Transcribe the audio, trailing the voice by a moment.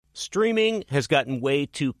Streaming has gotten way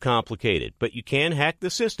too complicated, but you can hack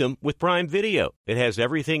the system with Prime Video. It has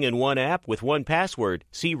everything in one app with one password.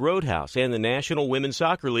 See Roadhouse and the National Women's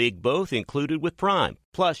Soccer League both included with Prime.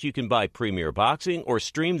 Plus, you can buy Premier Boxing or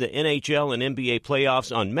stream the NHL and NBA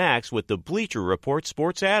playoffs on Max with the Bleacher Report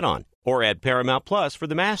Sports add-on. Or add Paramount Plus for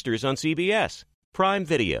the Masters on CBS. Prime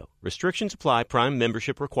Video. Restrictions apply. Prime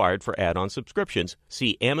membership required for add-on subscriptions.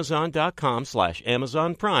 See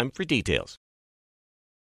Amazon.com/Amazon Prime for details.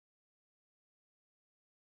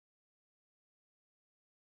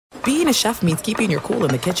 Being a chef means keeping your cool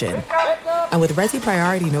in the kitchen. And with Resi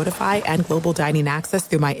Priority Notify and Global Dining Access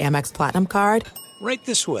through my Amex Platinum card, right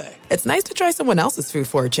this way. It's nice to try someone else's food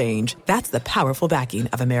for a change. That's the powerful backing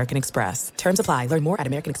of American Express. Terms apply. Learn more at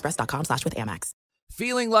americanexpress.com/withAmex.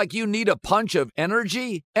 Feeling like you need a punch of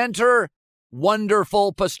energy? Enter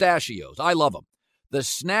Wonderful Pistachios. I love them. The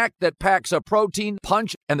snack that packs a protein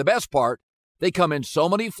punch, and the best part, they come in so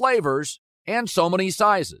many flavors and so many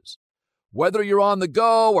sizes. Whether you're on the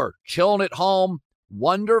go or chilling at home,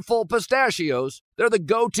 Wonderful Pistachios, they're the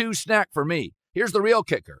go-to snack for me. Here's the real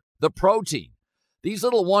kicker, the protein. These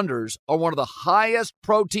little wonders are one of the highest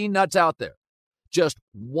protein nuts out there. Just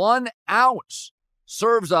 1 ounce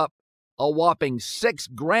serves up a whopping 6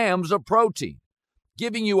 grams of protein,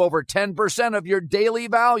 giving you over 10% of your daily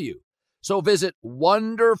value. So visit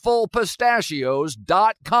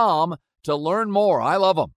wonderfulpistachios.com to learn more. I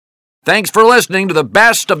love them. Thanks for listening to the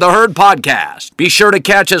Best of the Herd podcast. Be sure to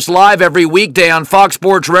catch us live every weekday on Fox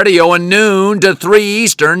Sports Radio at noon to 3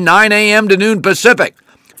 Eastern, 9 a.m. to noon Pacific.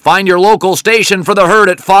 Find your local station for the Herd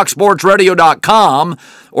at foxsportsradio.com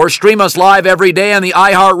or stream us live every day on the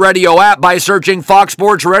iHeartRadio app by searching Fox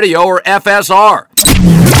Sports Radio or FSR.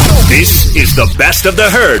 This is the Best of the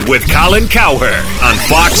Herd with Colin Cowherd on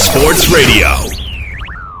Fox Sports Radio.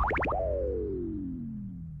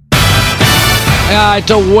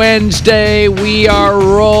 It's a Wednesday. We are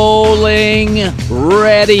rolling,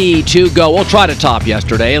 ready to go. We'll try to top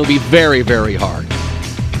yesterday. It'll be very, very hard.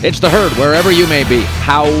 It's the Herd, wherever you may be,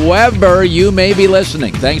 however you may be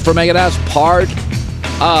listening. Thanks for making us part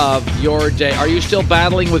of your day. Are you still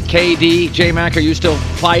battling with KD? J-Mac, are you still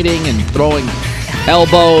fighting and throwing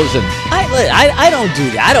elbows? And I don't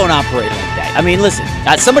do that. I don't operate like that. I mean, listen,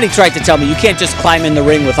 somebody tried to tell me you can't just climb in the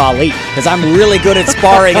ring with Ali because I'm really good at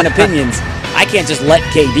sparring and opinions. I can't just let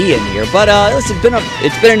KD in here. But listen,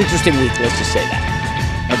 it's been an interesting week. Let's just say that.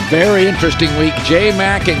 A very interesting week.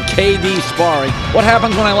 J-Mac and KD sparring. What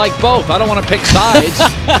happens when I like both? I don't want to pick sides.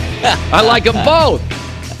 I like them both.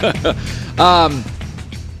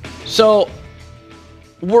 So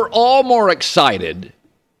we're all more excited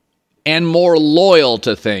and more loyal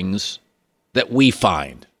to things that we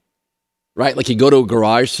find. Right? Like you go to a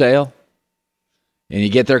garage sale and you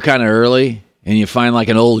get there kind of early and you find like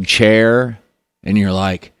an old chair and you're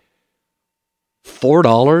like,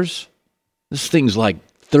 $4? This thing's like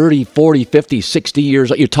 30, 40, 50, 60 years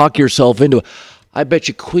old. You talk yourself into it. I bet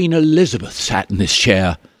you Queen Elizabeth sat in this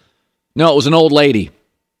chair. No, it was an old lady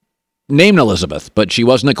named Elizabeth, but she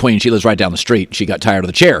wasn't a queen. She lives right down the street. She got tired of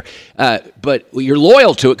the chair. But you're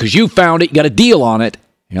loyal to it because you found it. You got a deal on it.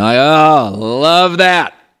 You're like, oh, love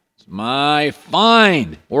that. It's my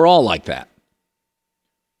find. We're all like that.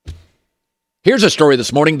 Here's a story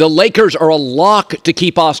this morning. The Lakers are a lock to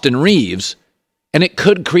keep Austin Reeves, and it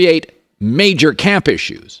could create major camp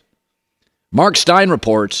issues. Mark Stein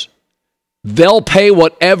reports they'll pay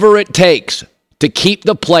whatever it takes to keep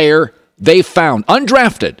the player they found,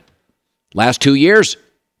 undrafted. Last 2 years,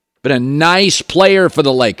 been a nice player for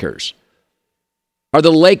the Lakers. Are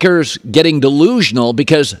the Lakers getting delusional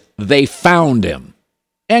because they found him?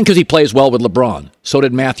 And because he plays well with LeBron. So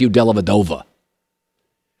did Matthew Dellavedova.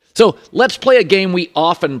 So let's play a game we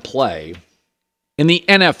often play in the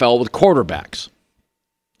NFL with quarterbacks.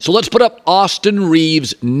 So let's put up Austin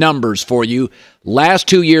Reeves' numbers for you. Last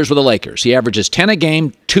 2 years with the Lakers. He averages 10 a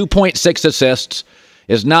game, 2.6 assists,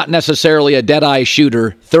 is not necessarily a dead-eye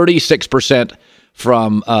shooter, 36%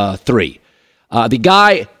 from 3. The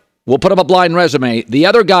guy, we'll put up a blind resume. The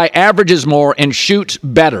other guy averages more and shoots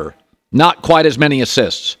better, not quite as many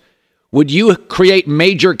assists. Would you create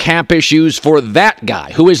major camp issues for that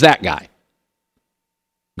guy? Who is that guy?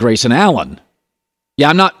 Grayson Allen. Yeah,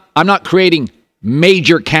 I'm not creating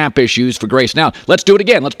major camp issues for Grayson Allen. Let's do it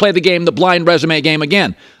again. Let's play the game, the blind resume game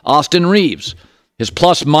again. Austin Reeves. His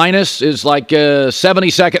plus-minus is like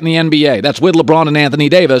 72nd in the NBA. That's with LeBron and Anthony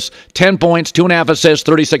Davis. 10 points, 2.5 assists,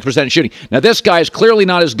 36% shooting. Now, this guy is clearly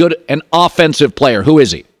not as good an offensive player. Who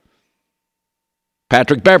is he?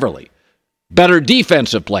 Patrick Beverley. Better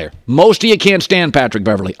defensive player. Most of you can't stand Patrick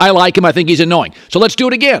Beverley. I like him. I think he's annoying. So let's do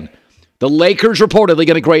it again. The Lakers reportedly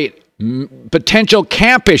going to create potential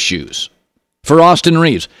cap issues for Austin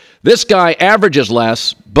Reeves. This guy averages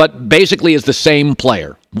less, but basically is the same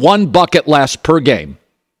player. 1 bucket less per game.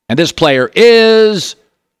 And this player is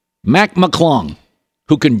Mac McClung,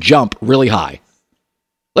 who can jump really high.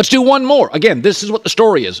 Let's do one more. Again, this is what the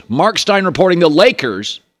story is. Mark Stein reporting the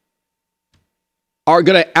Lakers are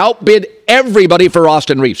going to outbid everybody for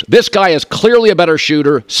Austin Reeves. This guy is clearly a better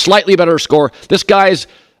shooter, slightly better scorer. This guy's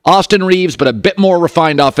Austin Reeves, but a bit more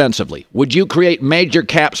refined offensively. Would you create major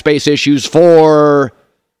cap space issues for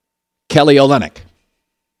Kelly Olynyk?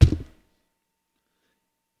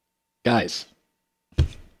 Guys,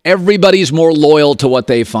 everybody's more loyal to what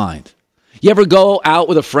they find. You ever go out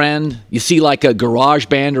with a friend, you see like a garage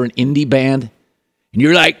band or an indie band, and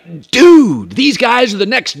you're like, dude, these guys are the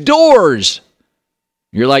Next Doors.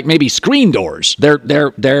 You're like, maybe Screen Doors.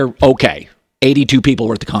 They're okay. 82 people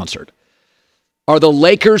were at the concert. Are the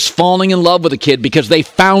Lakers falling in love with a kid because they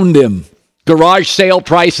found him? Garage sale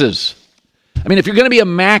prices. I mean, if you're going to be a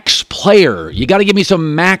max player, you got to give me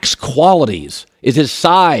some max qualities. Is his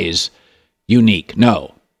size unique?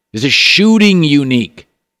 No. Is his shooting unique?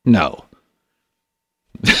 No.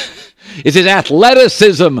 Is his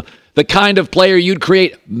athleticism the kind of player you'd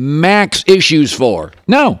create max issues for?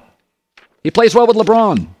 No. He plays well with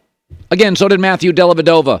LeBron. Again, so did Matthew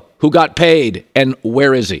Dellavedova, who got paid. And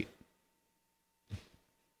where is he?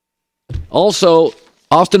 Also,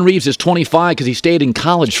 Austin Reeves is 25 because he stayed in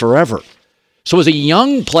college forever. So as a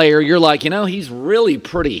young player, you're like, he's really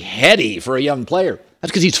pretty heady for a young player.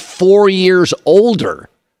 That's because he's 4 years older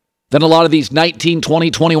than a lot of these 19,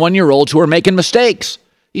 20, 21-year-olds who are making mistakes.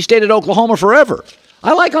 He stayed at Oklahoma forever.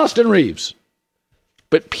 I like Austin Reeves.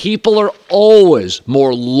 But people are always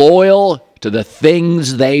more loyal to the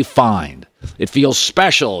things they find. It feels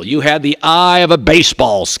special. You had the eye of a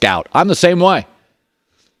baseball scout. I'm the same way.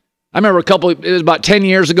 I remember it was about 10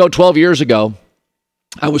 years ago, 12 years ago,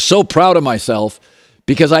 I was so proud of myself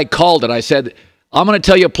because I called it. I said, I'm going to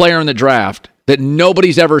tell you a player in the draft that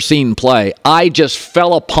nobody's ever seen play. I just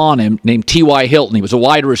fell upon him named T.Y. Hilton. He was a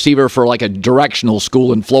wide receiver for like a directional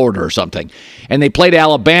school in Florida or something. And they played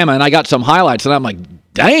Alabama, and I got some highlights, and I'm like,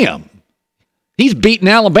 damn, he's beating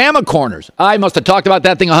Alabama corners. I must have talked about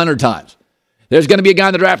that thing 100 times. There's going to be a guy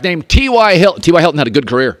in the draft named T.Y. Hilton. T.Y. Hilton had a good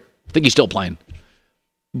career. I think he's still playing.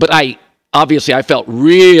 But I felt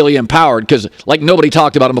really empowered because like nobody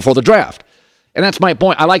talked about him before the draft. And that's my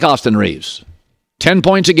point. I like Austin Reeves. 10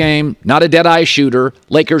 points a game, not a dead-eye shooter.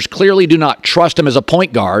 Lakers clearly do not trust him as a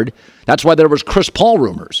point guard. That's why there was Chris Paul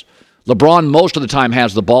rumors. LeBron most of the time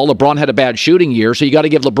has the ball. LeBron had a bad shooting year, so you got to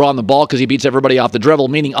give LeBron the ball because he beats everybody off the dribble,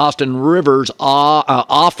 meaning Austin Rivers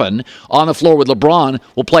often on the floor with LeBron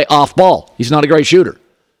will play off ball. He's not a great shooter.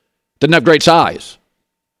 Doesn't have great size.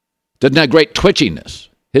 Doesn't have great twitchiness.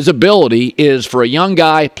 His ability is for a young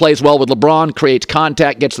guy, plays well with LeBron, creates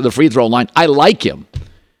contact, gets to the free throw line. I like him.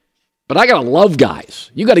 But I got to love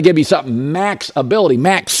guys. You got to give me something max ability,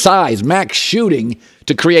 max size, max shooting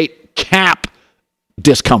to create cap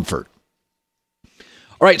discomfort.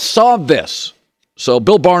 All right, saw this. So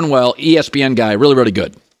Bill Barnwell, ESPN guy, really, really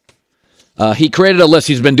good. He created a list.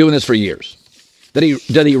 He's been doing this for years. That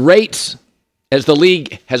he rates, as the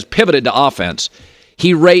league has pivoted to offense,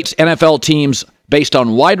 he rates NFL teams based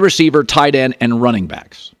on wide receiver, tight end, and running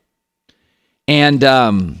backs.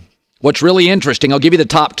 And what's really interesting, I'll give you the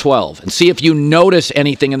top 12 and see if you notice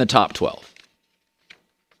anything in the top 12.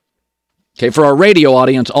 Okay, for our radio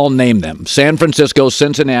audience, I'll name them. San Francisco,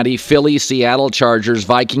 Cincinnati, Philly, Seattle, Chargers,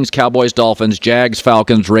 Vikings, Cowboys, Dolphins, Jags,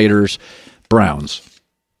 Falcons, Raiders, Browns.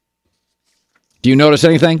 Do you notice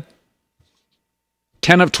anything?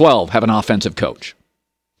 10 of 12 have an offensive coach.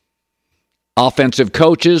 Offensive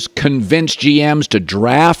coaches convince GMs to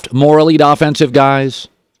draft more elite offensive guys.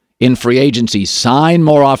 In free agency, sign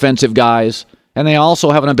more offensive guys. And they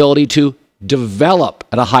also have an ability to develop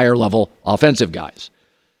at a higher level offensive guys.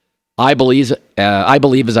 I believe,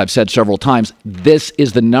 as I've said several times, this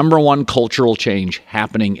is the number one cultural change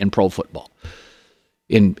happening in pro football.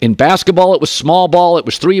 In basketball, it was small ball, it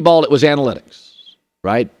was three ball, it was analytics,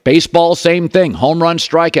 right? Baseball, same thing. Home run,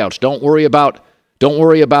 strikeouts. Don't worry about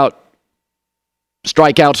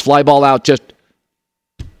strikeouts, fly ball out, just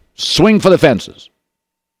swing for the fences.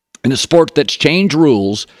 In a sport that's changed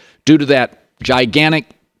rules due to that gigantic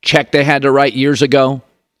check they had to write years ago,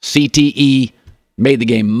 CTE made the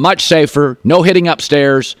game much safer, no hitting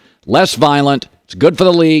upstairs, less violent. It's good for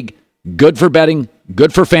the league, good for betting,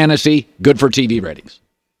 good for fantasy, good for TV ratings.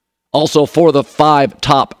 Also, for the 5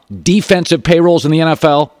 top defensive payrolls in the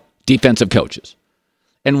NFL, defensive coaches.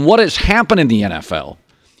 And what has happened in the NFL,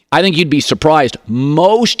 I think you'd be surprised.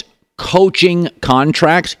 Most coaching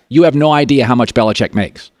contracts, you have no idea how much Belichick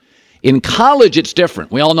makes. In college, it's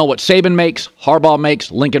different. We all know what Saban makes, Harbaugh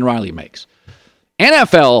makes, Lincoln Riley makes.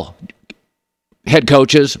 NFL head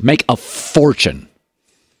coaches make a fortune.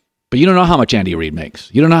 But you don't know how much Andy Reid makes.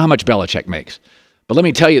 You don't know how much Belichick makes. But let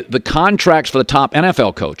me tell you, the contracts for the top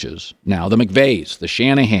NFL coaches now, the McVays, the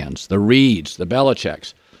Shanahans, the Reids, the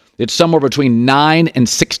Belichicks, it's somewhere between $9 and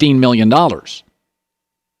 $16 million.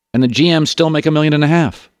 And the GMs still make $1.5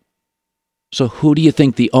 million. So who do you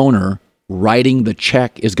think the owner writing the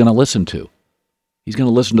check is going to listen to? He's going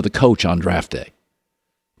to listen to the coach on draft day.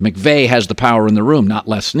 McVay has the power in the room, not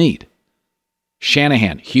Les Snead.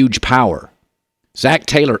 Shanahan, huge power. Zach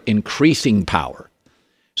Taylor, increasing power.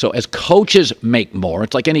 So as coaches make more,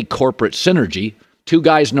 it's like any corporate synergy. 2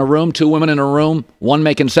 guys in a room, 2 women in a room, one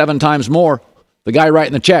making 7 times more. The guy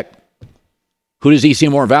writing the check, who does he see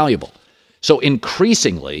more valuable? So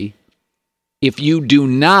increasingly, if you do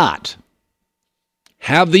not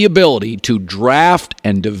have the ability to draft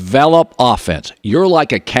and develop offense, you're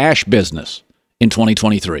like a cash business in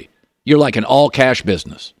 2023. You're like an all-cash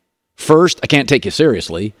business. First, I can't take you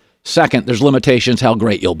seriously. Second, there's limitations how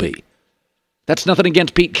great you'll be. That's nothing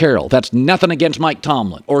against Pete Carroll. That's nothing against Mike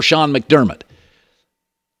Tomlin or Sean McDermott.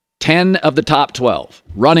 10 of the top 12,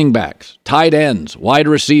 running backs, tight ends, wide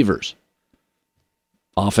receivers,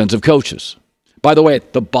 offensive coaches. By the way,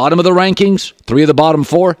 at the bottom of the rankings, 3 of the bottom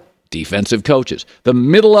 4, defensive coaches. The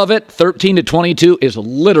middle of it, 13 to 22, is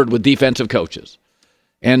littered with defensive coaches.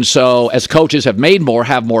 And so as coaches have made more,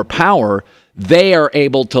 have more power, they are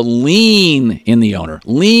able to lean in the owner,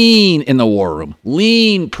 lean in the war room,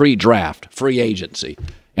 lean pre-draft, free agency,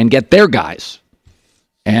 and get their guys.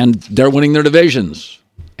 And they're winning their divisions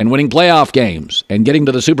and winning playoff games and getting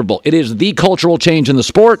to the Super Bowl. It is the cultural change in the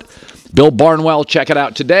sport. Bill Barnwell, check it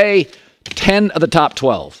out today. 10 of the top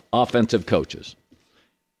 12 offensive coaches.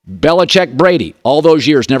 Belichick, Brady, all those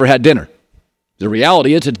years never had dinner. The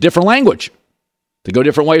reality is it's a different language. They go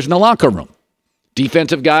different ways in the locker room.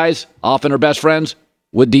 Defensive guys often are best friends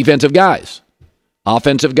with defensive guys.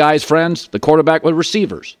 Offensive guys, friends, the quarterback with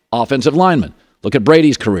receivers. Offensive linemen. Look at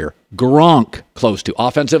Brady's career. Gronk, close to.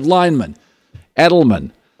 Offensive lineman.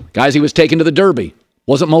 Edelman, guys he was taking to the Derby.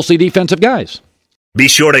 Wasn't mostly defensive guys. Be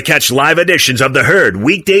sure to catch live editions of The Herd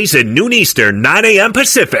weekdays at noon Eastern, 9 a.m.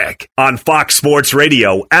 Pacific on Fox Sports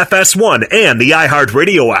Radio, FS1, and the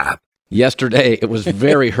iHeartRadio app. Yesterday, it was a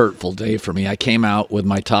very hurtful day for me. I came out with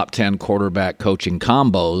my top 10 quarterback coaching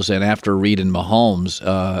combos, and after reading Mahomes,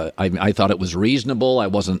 I thought it was reasonable.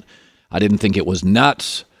 I didn't think it was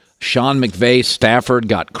nuts. Sean McVay, Stafford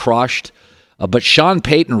got crushed. But Sean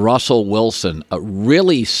Payton, Russell Wilson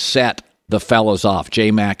really set the fellows off,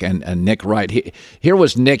 J-Mac and Nick Wright. Here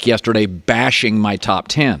was Nick yesterday bashing my top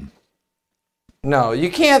 10. No, you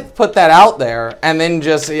can't put that out there and then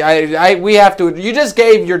just, we have to, you just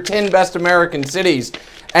gave your 10 best American cities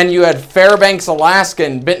and you had Fairbanks, Alaska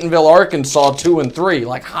and Bentonville, Arkansas 2 and 3.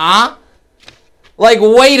 Like, huh? Like,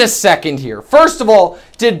 wait a second here. First of all,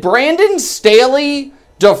 did Brandon Staley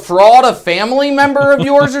defraud a family member of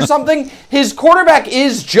yours or something? His quarterback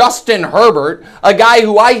is Justin Herbert, a guy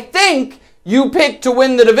who I think you picked to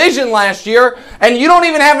win the division last year, and you don't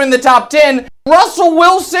even have him in the top 10. Russell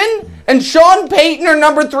Wilson and Sean Payton are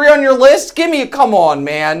number 3 on your list? Come on,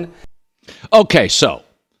 man. Okay, so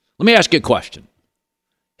let me ask you a question.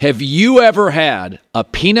 Have you ever had a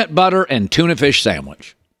peanut butter and tuna fish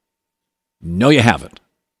sandwich? No, you haven't.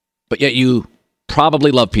 But yet you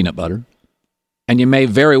probably love peanut butter, and you may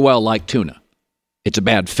very well like tuna. It's a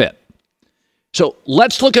bad fit. So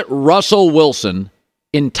let's look at Russell Wilson.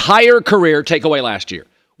 Entire career takeaway last year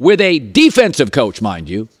with a defensive coach, mind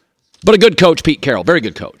you, but a good coach, Pete Carroll, very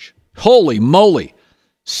good coach. Holy moly,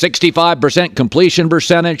 65% completion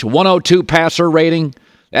percentage, 102 passer rating.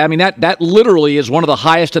 I mean, that literally is one of the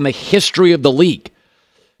highest in the history of the league.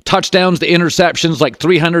 Touchdowns to interceptions, like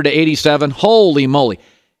 300 to 87. Holy moly.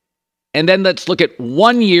 And then let's look at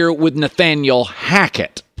 1 year with Nathaniel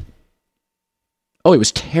Hackett. Oh, he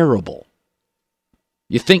was terrible.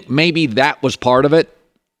 You think maybe that was part of it?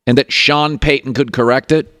 And that Sean Payton could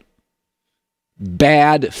correct it?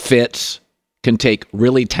 Bad fits can take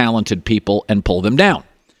really talented people and pull them down.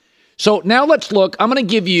 So now let's look. I'm going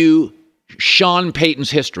to give you Sean Payton's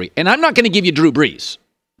history. And I'm not going to give you Drew Brees,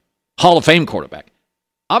 Hall of Fame quarterback.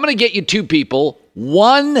 I'm going to get you 2 people.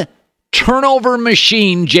 One turnover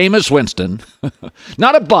machine, Jameis Winston.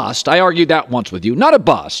 Not a bust. I argued that once with you. Not a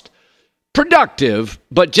bust. Productive,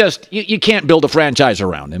 but just you can't build a franchise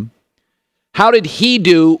around him. How did he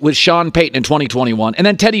do with Sean Payton in 2021? And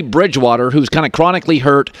then Teddy Bridgewater, who's kind of chronically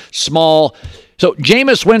hurt, small. So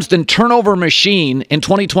Jameis Winston, turnover machine in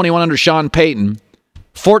 2021 under Sean Payton,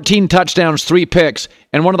 14 touchdowns, 3 picks,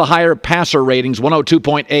 and one of the higher passer ratings,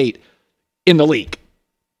 102.8. in the league.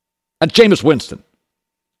 That's Jameis Winston,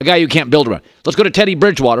 a guy you can't build around. Let's go to Teddy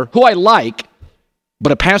Bridgewater, who I like,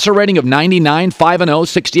 but a passer rating of 99,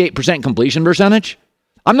 5-0, 68% completion percentage.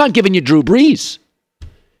 I'm not giving you Drew Brees.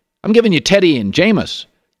 I'm giving you Teddy and Jameis.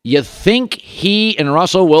 You think he and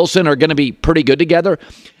Russell Wilson are going to be pretty good together?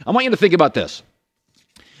 I want you to think about this.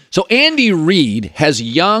 So Andy Reid has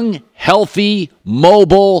young, healthy,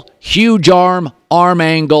 mobile, huge arm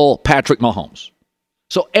angle Patrick Mahomes.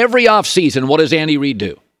 So every offseason, what does Andy Reid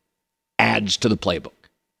do? Adds to the playbook.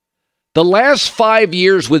 The last 5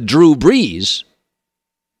 years with Drew Brees,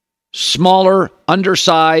 smaller,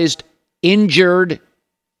 undersized, injured,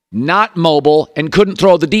 not mobile, and couldn't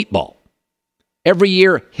throw the deep ball. Every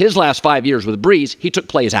year, his last 5 years with Brees, he took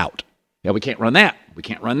plays out. Yeah, we can't run that. We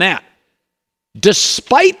can't run that.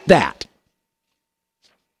 Despite that,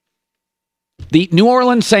 the New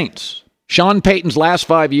Orleans Saints, Sean Payton's last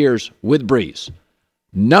 5 years with Brees,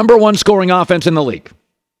 number one scoring offense in the league.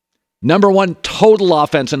 Number one total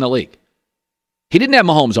offense in the league. He didn't have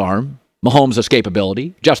Mahomes' arm, Mahomes'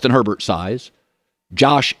 escapability, Justin Herbert's size,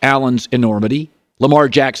 Josh Allen's enormity, Lamar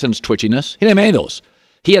Jackson's twitchiness. He didn't have any of those.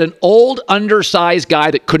 He had an old, undersized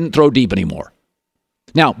guy that couldn't throw deep anymore.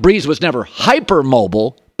 Now, Brees was never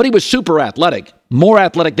hyper-mobile, but he was super athletic, more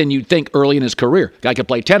athletic than you'd think early in his career. Guy could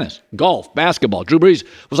play tennis, golf, basketball. Drew Brees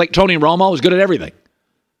was like Tony Romo, was good at everything.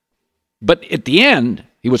 But at the end,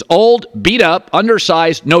 he was old, beat up,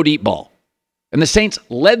 undersized, no deep ball. And the Saints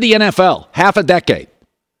led the NFL half a decade.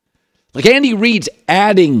 Like Andy Reid's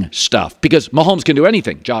adding stuff because Mahomes can do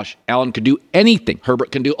anything. Josh Allen can do anything.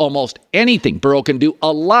 Herbert can do almost anything. Burrow can do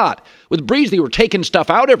a lot. With Brees, they were taking stuff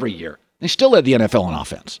out every year. They still led the NFL in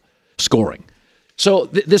offense, scoring. So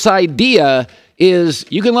this idea is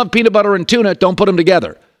you can love peanut butter and tuna, don't put them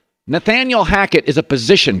together. Nathaniel Hackett is a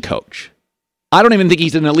position coach. I don't even think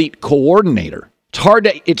he's an elite coordinator.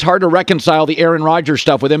 It's hard to reconcile the Aaron Rodgers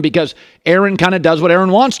stuff with him because Aaron kind of does what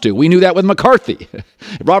Aaron wants to. We knew that with McCarthy.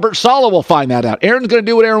 Robert Saleh will find that out. Aaron's going to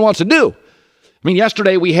do what Aaron wants to do. I mean,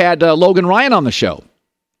 yesterday we had Logan Ryan on the show,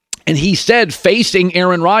 and he said facing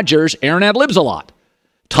Aaron Rodgers, Aaron ad-libs a lot.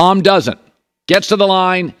 Tom doesn't. Gets to the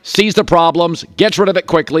line, sees the problems, gets rid of it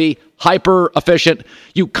quickly, hyper efficient.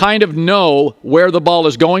 You kind of know where the ball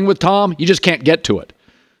is going with Tom. You just can't get to it.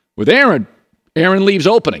 With Aaron leaves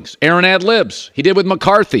openings. Aaron ad-libs. He did with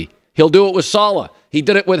McCarthy. He'll do it with Saleh. He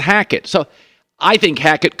did it with Hackett. So I think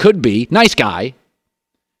Hackett could be, nice guy,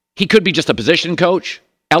 he could be just a position coach,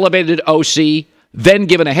 elevated OC, then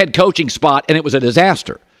given a head coaching spot, and it was a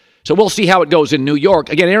disaster. So we'll see how it goes in New York.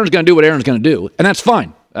 Again, Aaron's going to do what Aaron's going to do, and that's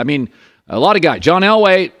fine. I mean, a lot of guys. John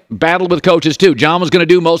Elway battled with coaches too. John was going to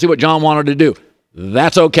do mostly what John wanted to do.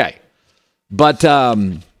 That's okay. But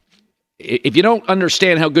if you don't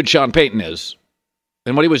understand how good Sean Payton is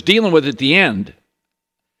and what he was dealing with at the end,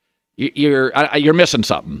 you're missing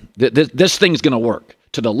something. This thing's going to work.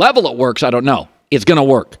 To the level it works, I don't know. It's going to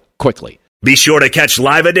work quickly. Be sure to catch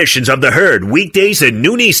live editions of The Herd weekdays at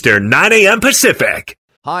noon Eastern, 9 a.m. Pacific.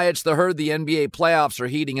 Hi, it's The Herd. The NBA playoffs are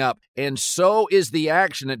heating up, and so is the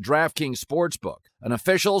action at DraftKings Sportsbook, an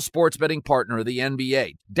official sports betting partner of the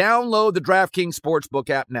NBA. Download the DraftKings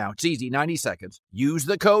Sportsbook app now. It's easy, 90 seconds. Use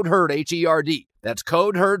the code HERD, H-E-R-D. That's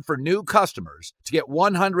code HERD for new customers to get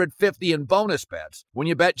 $150 in bonus bets when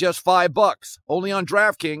you bet just $5. Only on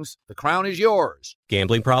DraftKings. The crown is yours.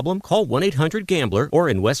 Gambling problem? Call 1-800-GAMBLER or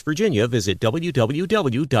in West Virginia, visit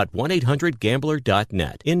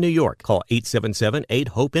www.1800gambler.net. In New York, call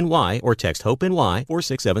 877-8-HOPE-NY or text HOPE-NY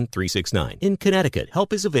 467-369. In Connecticut,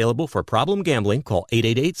 help is available for problem gambling. Call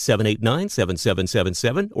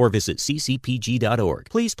 888-789-7777 or visit ccpg.org.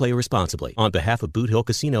 Please play responsibly. On behalf of Boot Hill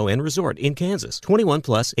Casino and Resort in Kansas, 21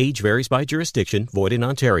 plus, age varies by jurisdiction, void in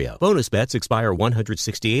Ontario. Bonus bets expire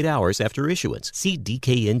 168 hours after issuance. See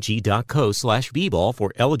dkng.co/bball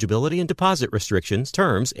for eligibility and deposit restrictions,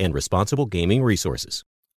 terms, and responsible gaming resources.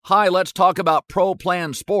 Hi, let's talk about Pro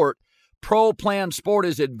Plan Sport. Pro Plan Sport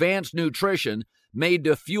is advanced nutrition made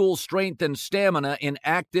to fuel strength and stamina in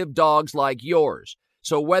active dogs like yours.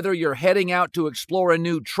 So whether you're heading out to explore a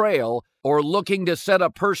new trail or looking to set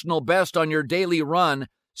a personal best on your daily run,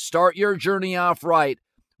 start your journey off right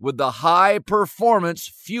with the high-performance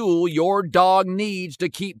fuel your dog needs to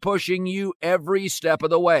keep pushing you every step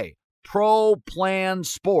of the way. Pro Plan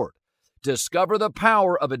Sport. Discover the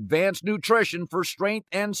power of advanced nutrition for strength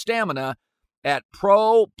and stamina at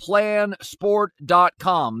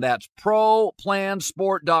ProPlansport.com. That's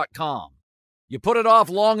ProPlansport.com. You put it off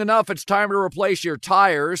long enough, it's time to replace your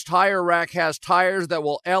tires. Tire Rack has tires that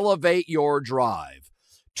will elevate your drive.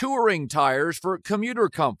 Touring tires for commuter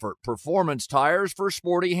comfort, performance tires for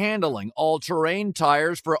sporty handling, all-terrain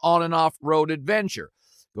tires for on and off-road adventure.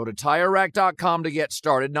 Go to TireRack.com to get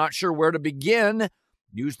started. Not sure where to begin?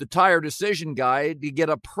 Use the Tire Decision Guide to get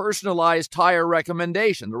a personalized tire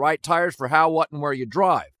recommendation. The right tires for how, what, and where you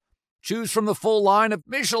drive. Choose from the full line of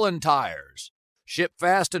Michelin tires. Ship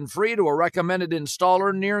fast and free to a recommended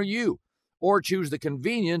installer near you. Or choose the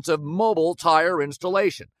convenience of mobile tire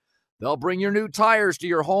installation. They'll bring your new tires to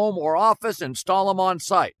your home or office and install them on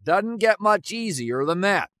site. Doesn't get much easier than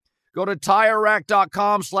that. Go to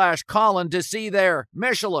TireRack.com/Colin to see their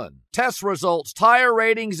Michelin, test results, tire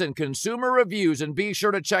ratings, and consumer reviews, and be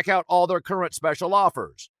sure to check out all their current special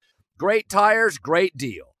offers. Great tires, great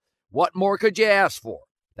deal. What more could you ask for?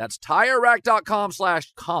 That's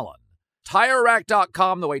TireRack.com/Colin.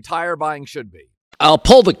 TireRack.com, the way tire buying should be. I'll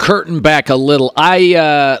pull the curtain back a little.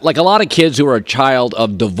 I, like a lot of kids who are a child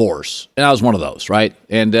of divorce, and I was one of those, right?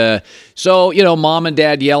 And so, mom and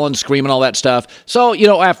dad yelling, screaming, all that stuff. So,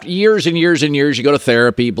 after years and years and years, you go to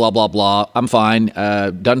therapy, blah, blah, blah. I'm fine,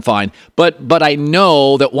 done fine. But I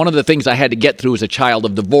know that one of the things I had to get through as a child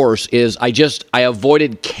of divorce is I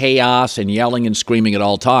avoided chaos and yelling and screaming at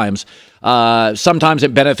all times. Sometimes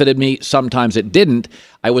it benefited me, sometimes it didn't.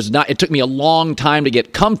 It took me a long time to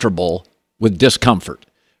get comfortable with discomfort,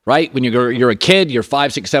 right? When you're a kid, you're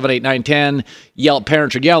 5, 6, 7, 8, 9, 10,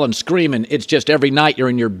 parents are yelling, screaming. It's just every night you're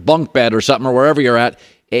in your bunk bed or something or wherever you're at,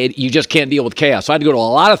 and you just can't deal with chaos. So I had to go to a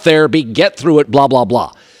lot of therapy, get through it, blah, blah,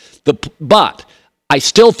 blah. But I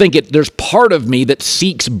still think there's part of me that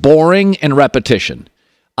seeks boring and repetition.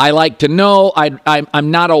 I like to know I'm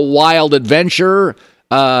not a wild adventurer.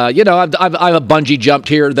 I've a bungee jumped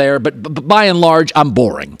here or there, but by and large, I'm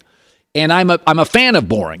boring. And I'm a fan of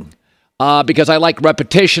boring. Because I like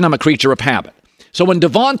repetition. I'm a creature of habit. So when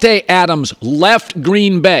Davante Adams left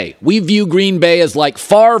Green Bay, we view Green Bay as like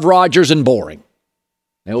Favre, Rodgers, and boring.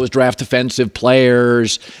 They always draft defensive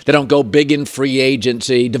players. They don't go big in free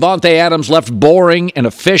agency. Davante Adams left boring and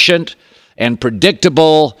efficient and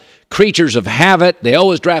predictable, creatures of habit. They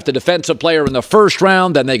always draft a defensive player in the first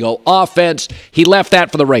round, then they go offense. He left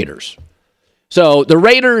that for the Raiders. So the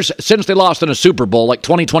Raiders, since they lost in a Super Bowl, like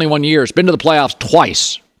 20, 21 years, been to the playoffs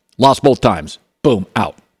twice. Lost both times. Boom,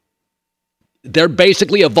 out. They're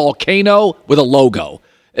basically a volcano with a logo.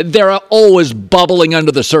 They're always bubbling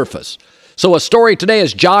under the surface. So a story today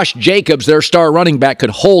is Josh Jacobs, their star running back,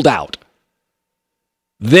 could hold out.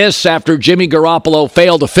 This after Jimmy Garoppolo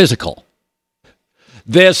failed a physical.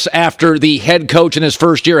 This after the head coach in his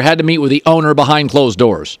first year had to meet with the owner behind closed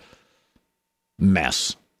doors.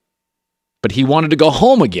 Mess. But he wanted to go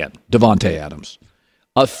home again, Davante Adams.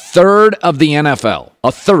 A third of the NFL,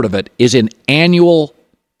 a third of it, is in annual,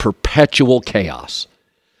 perpetual chaos.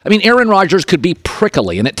 I mean, Aaron Rodgers could be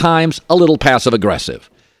prickly and at times a little passive-aggressive.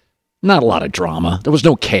 Not a lot of drama. There was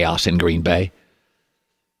no chaos in Green Bay.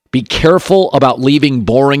 Be careful about leaving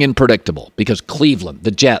boring and predictable because Cleveland,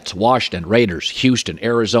 the Jets, Washington, Raiders, Houston,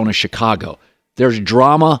 Arizona, Chicago, there's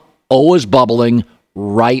drama always bubbling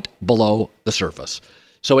right below the surface.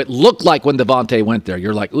 So it looked like when Davante went there,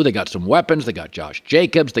 you're like, ooh, they got some weapons. They got Josh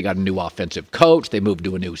Jacobs. They got a new offensive coach. They moved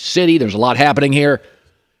to a new city. There's a lot happening here.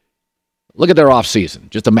 Look at their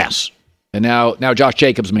offseason. Just a mess. And now Josh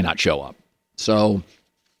Jacobs may not show up. So,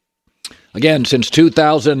 again, since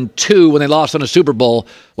 2002 when they lost in a Super Bowl,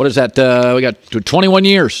 what is that? We got 21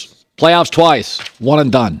 years. Playoffs twice. One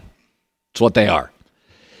and done. That's what they are.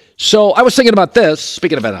 So I was thinking about this.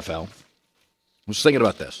 Speaking of NFL, I was thinking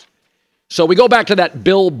about this. So we go back to that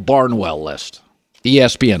Bill Barnwell list,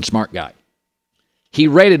 ESPN, smart guy. He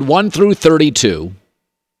rated 1 through 32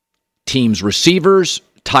 teams' receivers,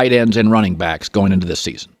 tight ends, and running backs going into this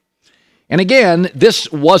season. And again, this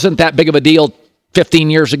wasn't that big of a deal 15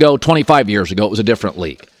 years ago, 25 years ago. It was a different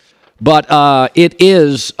league. But it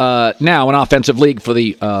is now an offensive league for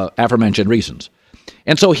the aforementioned reasons.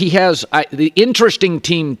 And so he has the interesting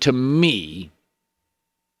team to me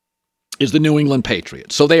is the New England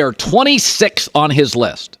Patriots. So they are 26 on his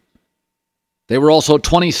list. They were also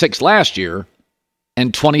 26 last year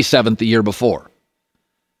and 27th the year before.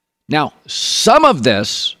 Now, some of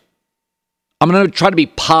this, I'm going to try to be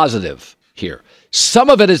positive here.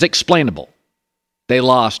 Some of it is explainable. They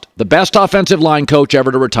lost the best offensive line coach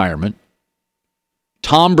ever to retirement.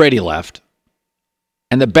 Tom Brady left.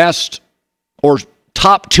 And the best or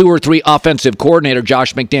top 2 or 3 offensive coordinator,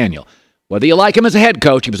 Josh McDaniel. Whether you like him as a head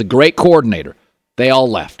coach, he was a great coordinator. They all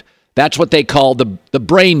left. That's what they call the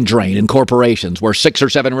brain drain in corporations, where 6 or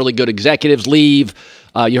 7 really good executives leave.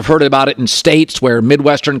 You've heard about it in states where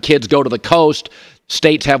Midwestern kids go to the coast.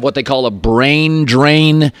 States have what they call a brain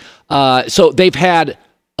drain. So they've had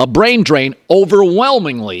a brain drain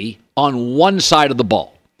overwhelmingly on one side of the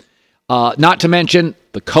ball. Not to mention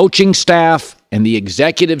the coaching staff and the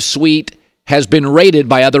executive suite has been rated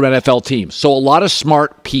by other NFL teams. So a lot of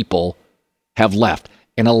smart people have left,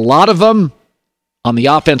 and a lot of them on the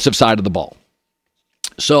offensive side of the ball.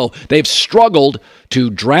 So they've struggled to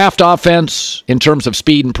draft offense in terms of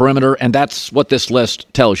speed and perimeter, and that's what this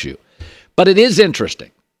list tells you. But it is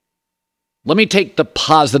interesting. Let me take the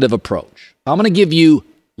positive approach. I'm going to give you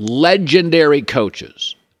legendary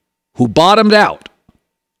coaches who bottomed out.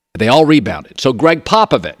 They all rebounded. So Greg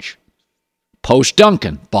Popovich, post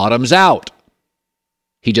Duncan, bottoms out.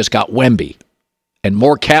 He just got Wemby and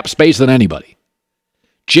more cap space than anybody.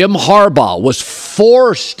 Jim Harbaugh was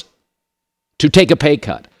forced to take a pay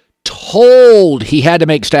cut, told he had to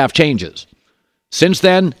make staff changes. Since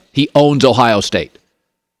then, he owns Ohio State.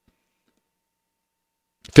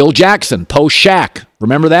 Phil Jackson, post Shaq,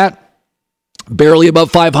 remember that? Barely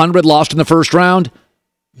above 500, lost in the first round.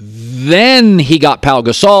 Then he got Pau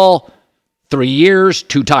Gasol, 3 years,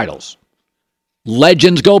 2 titles.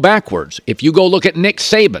 Legends go backwards. If you go look at Nick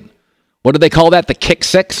Saban, what do they call that? The kick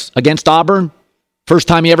six against Auburn? First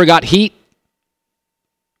time he ever got heat.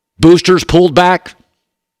 Boosters pulled back.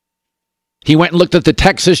 He went and looked at the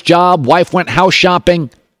Texas job. Wife went house shopping.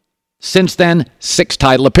 Since then, 6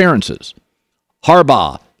 title appearances.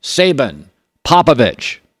 Harbaugh, Saban,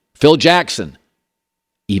 Popovich, Phil Jackson.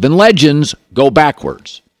 Even legends go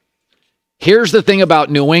backwards. Here's the thing about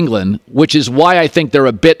New England, which is why I think they're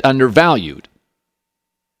a bit undervalued.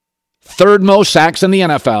 3rd most sacks in the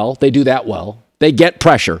NFL. They do that well. They get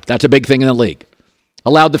pressure. That's a big thing in the league.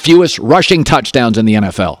 Allowed the fewest rushing touchdowns in the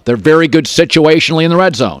NFL. They're very good situationally in the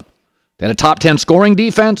red zone. They had a top 10 scoring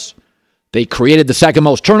defense. They created the 2nd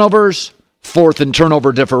most turnovers, 4th in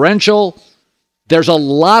turnover differential. There's a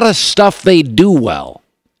lot of stuff they do well.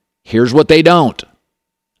 Here's what they don't.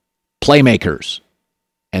 Playmakers.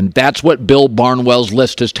 And that's what Bill Barnwell's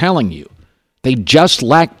list is telling you. They just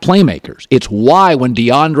lack playmakers. It's why when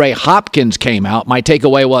DeAndre Hopkins came out, my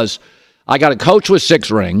takeaway was, I got a coach with 6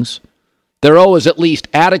 rings. They're always at least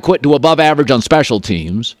adequate to above average on special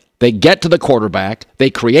teams. They get to the quarterback. They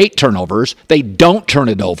create turnovers. They don't turn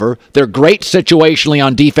it over. They're great situationally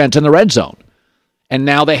on defense in the red zone. And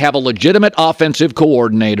now they have a legitimate offensive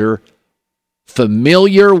coordinator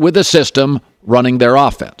familiar with the system running their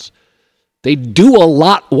offense. They do a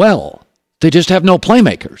lot well. They just have no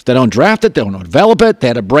playmakers. They don't draft it. They don't develop it. They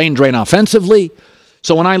had a brain drain offensively.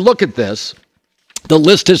 So when I look at this, the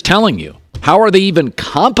list is telling you, how are they even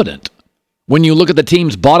competent when you look at the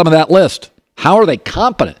teams bottom of that list? How are they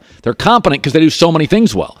competent? They're competent because they do so many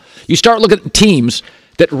things well. You start looking at teams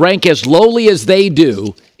that rank as lowly as they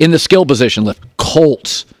do in the skill position list.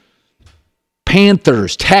 Colts,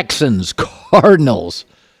 Panthers, Texans, Cardinals.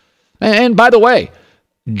 And by the way,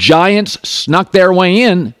 Giants snuck their way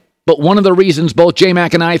in, but one of the reasons both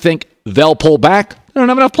J-Mac and I think they'll pull back, they don't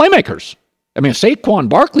have enough playmakers. I mean, Saquon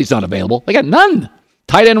Barkley's not available. They got none.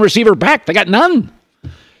 Tight end receiver back, they got none.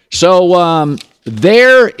 So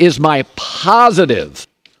there is my positive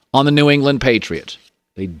on the New England Patriots.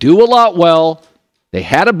 They do a lot well. They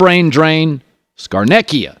had a brain drain.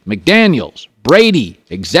 Scarnecchia, McDaniels, Brady,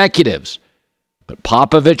 executives. But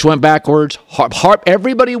Popovich went backwards.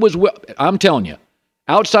 Everybody was, I'm telling you,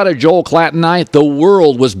 outside of Joel Klatt and I, the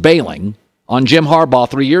world was bailing on Jim Harbaugh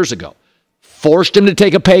 3 years ago. Forced him to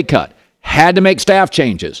take a pay cut. Had to make staff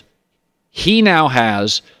changes. He now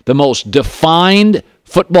has the most defined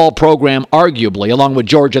football program, arguably, along with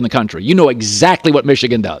Georgia in the country. You know exactly what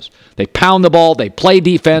Michigan does. They pound the ball. They play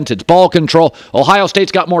defense. It's ball control. Ohio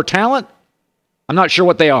State's got more talent. I'm not sure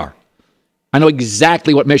what they are. I know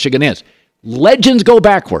exactly what Michigan is. Legends go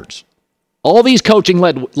backwards. All these coaching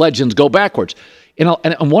legends go backwards. And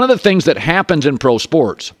one of the things that happens in pro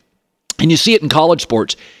sports, and you see it in college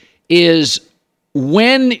sports, is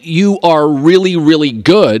when you are really, really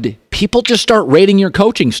good, people just start rating your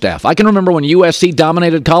coaching staff. I can remember when USC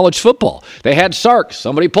dominated college football. They had Sark,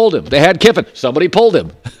 somebody pulled him. They had Kiffin, somebody pulled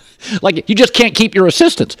him. Like, you just can't keep your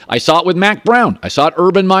assistants. I saw it with Mac Brown. I saw it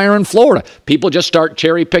Urban Meyer in Florida. People just start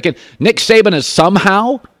cherry picking. Nick Saban has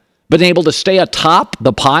somehow been able to stay atop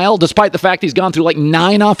the pile, despite the fact he's gone through like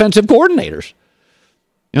 9 offensive coordinators.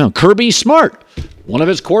 You know, Kirby Smart, one of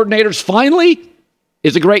his coordinators finally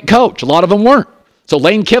is a great coach. A lot of them weren't. So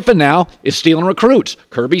Lane Kiffin now is stealing recruits.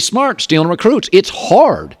 Kirby Smart stealing recruits. It's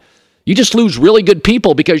hard. You just lose really good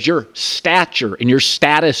people because your stature and your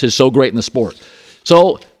status is so great in the sport.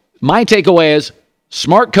 So my takeaway is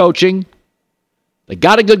smart coaching. They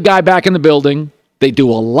got a good guy back in the building. They do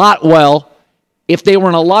a lot well. If they were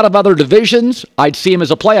in a lot of other divisions, I'd see them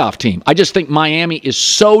as a playoff team. I just think Miami is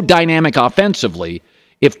so dynamic offensively.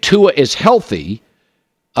 If Tua is healthy,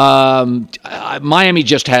 Miami's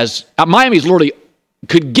literally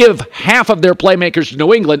could give half of their playmakers to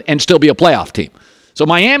New England and still be a playoff team. So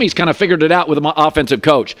Miami's kind of figured it out with an offensive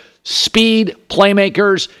coach. Speed,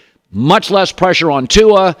 playmakers, much less pressure on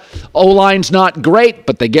Tua. O-line's not great,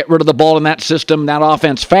 but they get rid of the ball in that system, that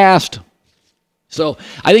offense fast. So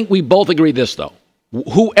I think we both agree this, though.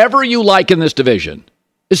 Whoever you like in this division,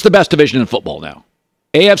 it's the best division in football now.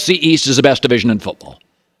 AFC East is the best division in football.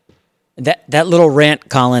 That little rant,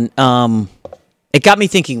 Colin, it got me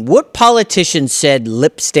thinking, what politician said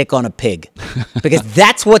lipstick on a pig? Because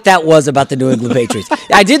that's what that was about the New England Patriots.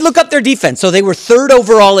 I did look up their defense. So they were third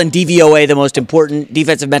overall in DVOA, the most important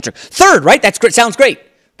defensive metric. Third, right? That's great. Sounds great.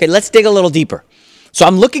 Okay, let's dig a little deeper. So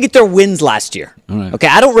I'm looking at their wins last year. Right. Okay,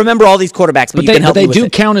 I don't remember all these quarterbacks, but you can help me with it. But they do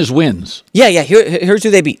count as wins. Yeah. Here's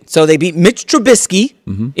who they beat. So they beat Mitch Trubisky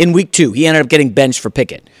in week 2. He ended up getting benched for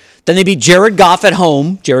Pickett. Then they beat Jared Goff at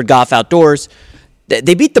home, Jared Goff outdoors.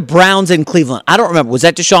 They beat the Browns in Cleveland. I don't remember. Was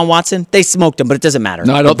that Deshaun Watson? They smoked him, but it doesn't matter.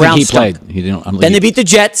 No, I don't think he played. Then they beat the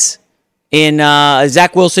Jets in a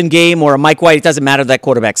Zach Wilson game or a Mike White. It doesn't matter. That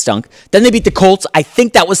quarterback stunk. Then they beat the Colts. I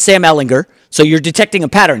think that was Sam Ehlinger. So you're detecting a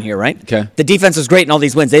pattern here, right? Okay. The defense was great in all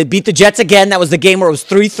these wins. They beat the Jets again. That was the game where it was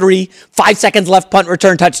 3-3, 5 seconds left, punt,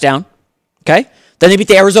 return, touchdown. Okay? Then they beat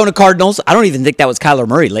the Arizona Cardinals. I don't even think that was Kyler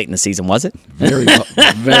Murray late in the season, was it? Very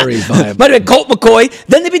viable. Might have been Colt McCoy.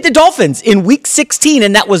 Then they beat the Dolphins in week 16,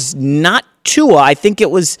 and that was not Tua. I think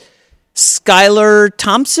it was Skylar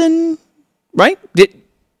Thompson, right?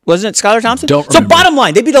 Wasn't it Skylar Thompson? Don't so remember. bottom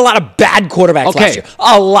line, they beat a lot of bad quarterbacks last year.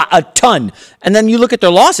 A ton. And then you look at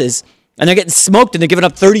their losses, and they're getting smoked, and they're giving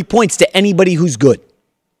up 30 points to anybody who's good.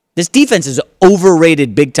 This defense is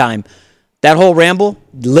overrated big time. That whole ramble,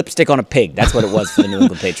 lipstick on a pig. That's what it was for the New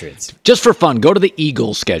England Patriots. Just for fun, go to the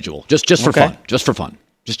Eagles schedule. Just for fun. Just for fun.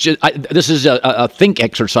 This is a think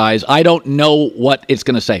exercise. I don't know what it's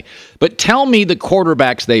going to say. But tell me the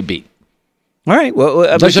quarterbacks they beat. All right. Well,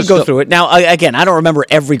 let's just go through it. Now, again, I don't remember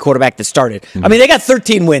every quarterback that started. I mean, they got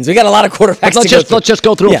 13 wins. We got a lot of quarterbacks Let's just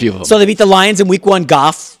go through a few of them. So they beat the Lions in week 1,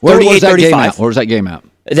 Goff, 38-35. Where was that game at?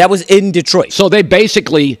 That was in Detroit. So they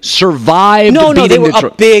basically survived. No, they were Detroit.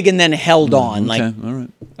 Up big and then held on.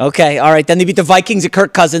 All right. Then they beat the Vikings at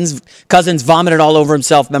Kirk Cousins. Cousins vomited all over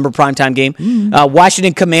himself. Remember primetime game?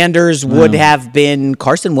 Washington Commanders would have been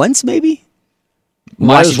Carson Wentz, maybe?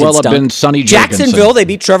 Might as well have been Sonny Jurgensen. Jacksonville, they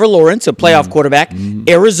beat Trevor Lawrence, a playoff quarterback.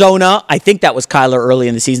 Arizona, I think that was Kyler early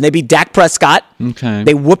in the season. They beat Dak Prescott. Okay.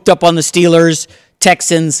 They whooped up on the Steelers,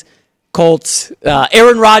 Texans, Colts.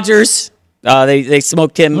 Aaron Rodgers. They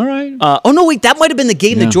smoked him. All right. That might have been the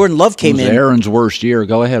game that Jordan Love came in. Aaron's worst year.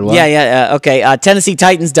 Go ahead. What? Okay. Tennessee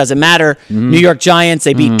Titans, doesn't matter. New York Giants,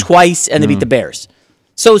 they beat twice, and they beat the Bears.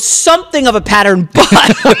 So something of a pattern,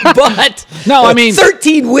 but no, I mean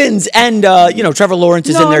 13 wins, and Trevor Lawrence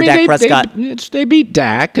is in there. Dak Prescott. They beat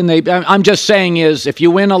Dak, and I'm just saying is if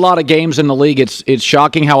you win a lot of games in the league, it's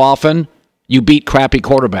shocking how often you beat crappy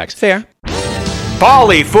quarterbacks. Fair.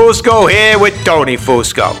 Paulie Fusco here with Tony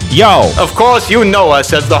Fusco. Yo. Of course, you know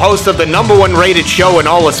us as the host of the #1 rated show in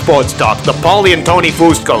all of sports talk, the Paulie and Tony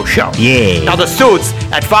Fusco Show. Yeah. Now, the suits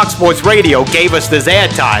at Fox Sports Radio gave us this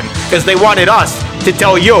airtime because they wanted us to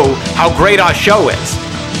tell you how great our show is.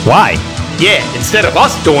 Why? Yeah, instead of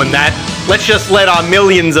us doing that, let's just let our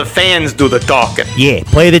millions of fans do the talking. Yeah,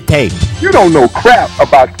 play the tape. You don't know crap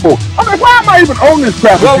about sports. I mean, why am I even on this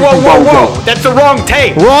crap? Whoa. That's the wrong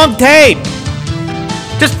tape. Wrong tape.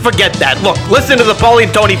 Just forget that. Look, listen to the Paulie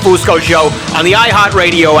and Tony Fusco Show on the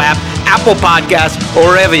iHeartRadio app, Apple Podcasts, or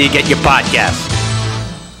wherever you get your podcasts.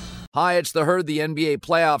 Hi, it's The Herd. The NBA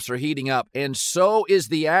playoffs are heating up, and so is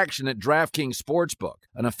the action at DraftKings Sportsbook,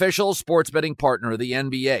 an official sports betting partner of the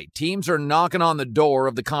NBA. Teams are knocking on the door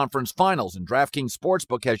of the conference finals, and DraftKings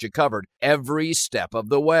Sportsbook has you covered every step of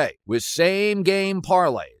the way with same-game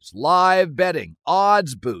parlays, live betting,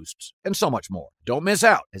 odds boosts, and so much more. Don't miss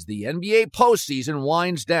out as the NBA postseason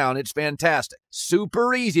winds down. It's fantastic.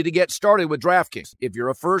 Super easy to get started with DraftKings. If you're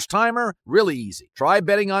a first-timer, really easy. Try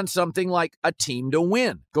betting on something like a team to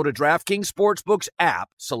win. Go to DraftKings Sportsbook's app,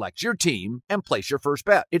 select your team, and place your first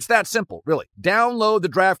bet. It's that simple, really. Download the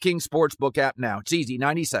DraftKings Sportsbook app now. It's easy,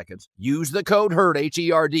 90 seconds. Use the code HERD,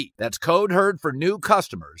 H-E-R-D. That's code HERD for new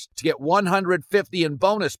customers to get $150 in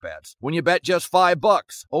bonus bets when you bet just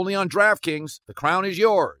 $5. Only on DraftKings. The crown is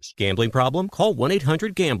yours. Gambling problem? Call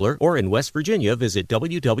 1-800-GAMBLER, or in West Virginia, visit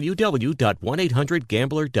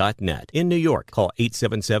www.1800gambler.net. In New York, call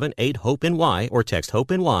 877-8-HOPE-NY or text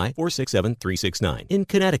HOPE-NY 467-369. In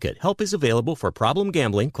Connecticut, help is available for problem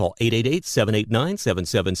gambling. Call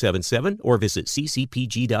 888-789-7777 or visit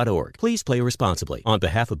ccpg.org. Please play responsibly. On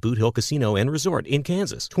behalf of Boot Hill Casino and Resort in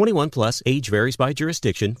Kansas. 21 plus, age varies by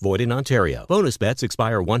jurisdiction, void in Ontario. Bonus bets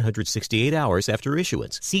expire 168 hours after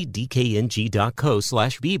issuance. See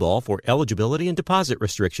dkng.co/bball for eligibility and deposit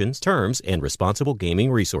restrictions, terms, and responsible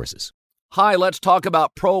gaming resources. Hi, let's talk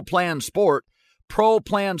about Pro Plan Sport. Pro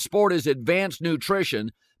Plan Sport is advanced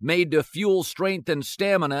nutrition made to fuel strength and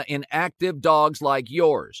stamina in active dogs like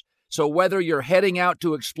yours. So whether you're heading out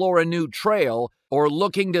to explore a new trail or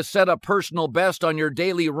looking to set a personal best on your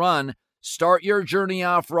daily run, start your journey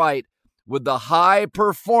off right with the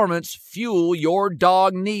high-performance fuel your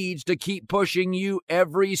dog needs to keep pushing you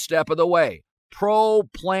every step of the way. Pro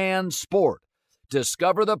Plan Sport.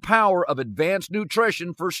 Discover the power of advanced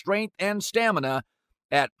nutrition for strength and stamina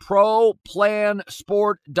at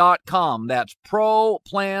ProPlansport.com. That's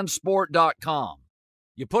ProPlansport.com.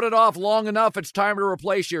 You put it off long enough, it's time to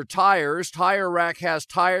replace your tires. Tire Rack has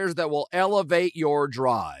tires that will elevate your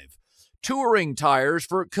drive. Touring tires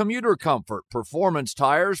for commuter comfort, performance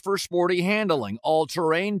tires for sporty handling,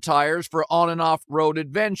 all-terrain tires for on- and off-road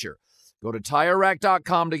adventure. Go to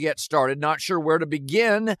TireRack.com to get started. Not sure where to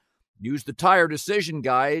begin? Use the Tire Decision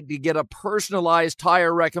Guide to get a personalized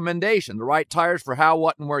tire recommendation, the right tires for how,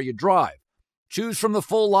 what, and where you drive. Choose from the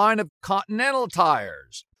full line of Continental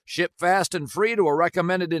tires. Ship fast and free to a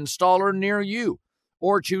recommended installer near you.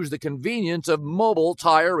 Or choose the convenience of mobile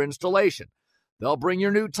tire installation. They'll bring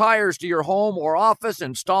your new tires to your home or office,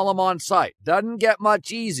 install them on site. Doesn't get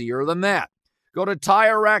much easier than that. Go to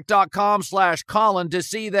TireRack.com/Colin to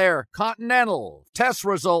see their Continental test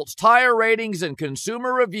results, tire ratings, and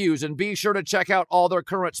consumer reviews, and be sure to check out all their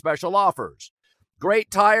current special offers. Great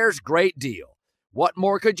tires, great deal. What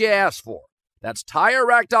more could you ask for? That's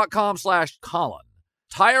TireRack.com/Colin.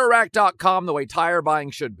 TireRack.com, the way tire buying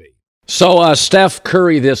should be. So Steph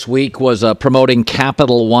Curry this week was promoting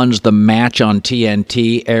Capital One's The Match on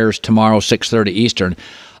TNT, airs tomorrow, 6:30 Eastern.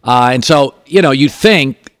 And so, you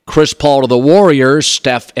think Chris Paul to the Warriors,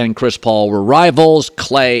 Steph and Chris Paul were rivals,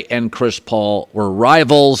 Clay and Chris Paul were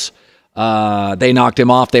rivals. They knocked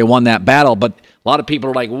him off. They won that battle. But a lot of people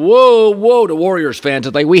are like, whoa, to Warriors fans.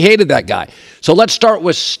 It's like, we hated that guy. So let's start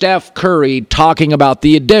with Steph Curry talking about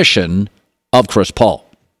the addition of Chris Paul.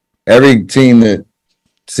 Every team that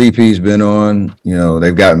CP's been on,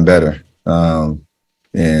 they've gotten better.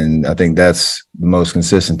 And I think that's the most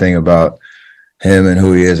consistent thing about him and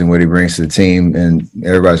who he is and what he brings to the team. And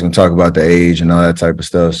everybody's going to talk about the age and all that type of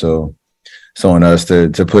stuff. So it's on us to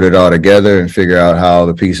put it all together and figure out how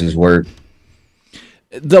the pieces work.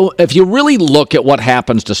 Though, if you really look at what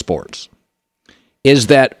happens to sports, is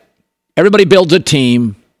that everybody builds a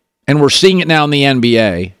team, and we're seeing it now in the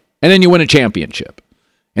NBA, and then you win a championship.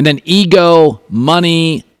 And then ego,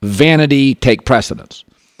 money, vanity take precedence.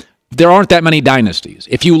 There aren't that many dynasties.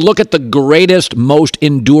 If you look at the greatest, most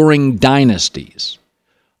enduring dynasties,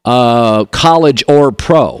 college or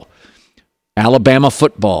pro, Alabama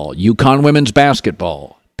football, UConn women's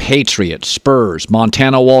basketball, Patriots, Spurs,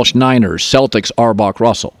 Montana Walsh Niners, Celtics, Auerbach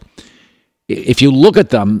Russell. If you look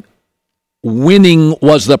at them, winning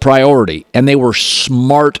was the priority, and they were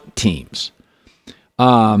smart teams.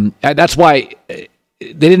 That's why they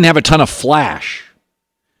didn't have a ton of flash.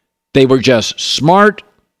 They were just smart,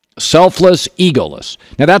 selfless, egoless.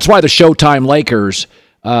 Now, that's why the Showtime Lakers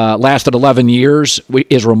lasted 11 years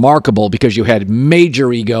is remarkable, because you had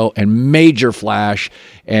major ego and major flash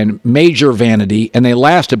and major vanity, and they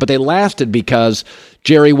lasted. But they lasted because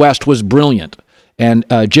Jerry West was brilliant, and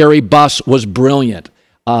Jerry Buss was brilliant.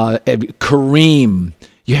 Kareem,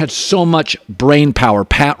 you had so much brain power.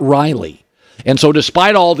 Pat Riley. And so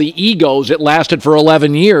despite all the egos, it lasted for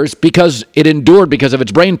 11 years because it endured because of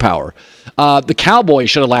its brain power. The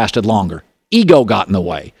Cowboys should have lasted longer. Ego got in the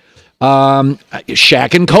way.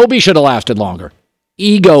 Shaq and Kobe should have lasted longer.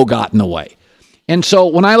 Ego got in the way. And so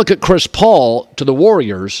when I look at Chris Paul to the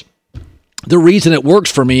Warriors, the reason it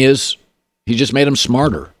works for me is he just made them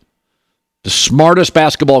smarter. The smartest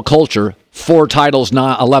basketball culture, 4 titles,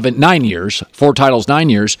 9 years, 4 titles,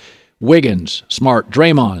 9 years. Wiggins, smart.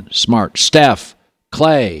 Draymond, smart. Steph,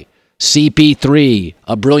 Clay, CP3,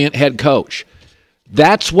 a brilliant head coach.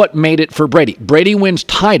 That's what made it for Brady. Brady wins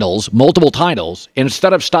titles, multiple titles, and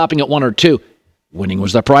instead of stopping at 1 or 2, winning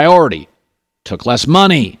was the priority. Took less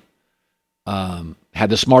money. Had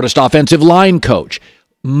the smartest offensive line coach.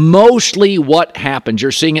 Mostly what happens,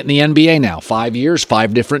 you're seeing it in the NBA now. 5 years,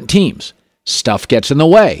 5 different teams. Stuff gets in the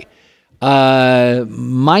way.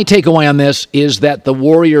 My takeaway on this is that the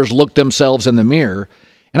Warriors look themselves in the mirror,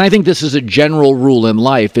 and I think this is a general rule in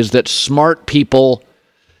life, is that smart people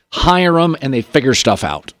hire them and they figure stuff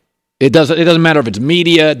out. It doesn't matter if it's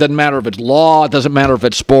media, it doesn't matter if it's law, it doesn't matter if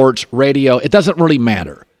it's sports, radio, it doesn't really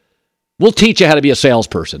matter. We'll teach you how to be a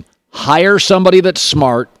salesperson. Hire somebody that's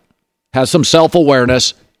smart, has some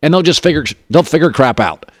self-awareness, and they'll figure crap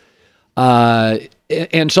out.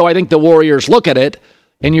 And so I think the Warriors look at it,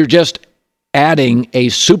 and you're just adding a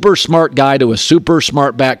super smart guy to a super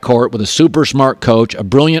smart backcourt with a super smart coach, a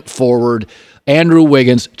brilliant forward, Andrew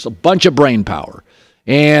Wiggins. It's a bunch of brain power.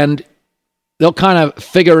 And they'll kind of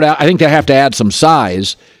figure it out. I think they have to add some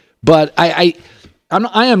size, but I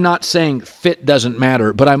am not saying fit doesn't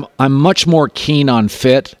matter, but I'm much more keen on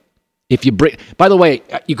fit. If you bring, by the way,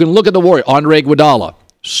 you can look at the Warriors. Andre Iguodala,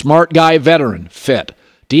 smart guy, veteran, fit.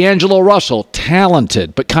 D'Angelo Russell,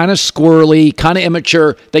 talented, but kind of squirrely, kind of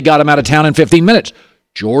immature. They got him out of town in 15 minutes.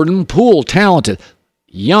 Jordan Poole, talented,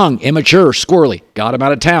 young, immature, squirrely, got him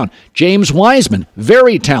out of town. James Wiseman,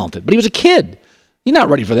 very talented, but he was a kid. He's not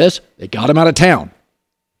ready for this. They got him out of town.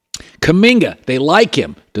 Kuminga, they like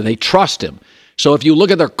him. Do they trust him? So if you look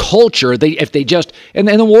at their culture, and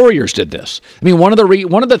the Warriors did this. I mean, one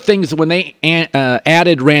of the things when they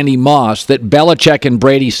added Randy Moss that Belichick and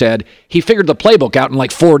Brady said, he figured the playbook out in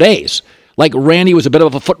like 4 days. Like Randy was a bit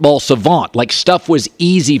of a football savant. Like stuff was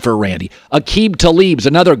easy for Randy. Aqib Talib's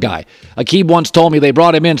another guy. Aqib once told me they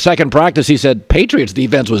brought him in second practice. He said, Patriots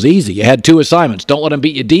defense was easy. You had 2 assignments. Don't let them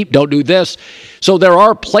beat you deep. Don't do this. So there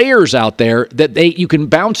are players out there that you can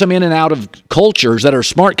bounce them in and out of cultures that are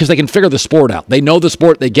smart because they can figure the sport out. They know the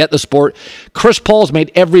sport. They get the sport. Chris Paul's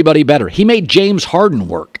made everybody better. He made James Harden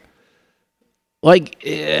work. Like,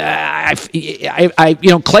 Klay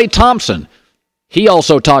Thompson, he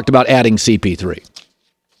also talked about adding CP3.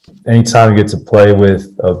 Anytime you get to play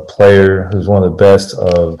with a player who's one of the best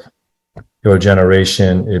of your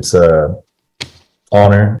generation, it's a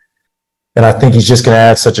honor. And I think he's just going to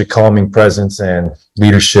add such a calming presence and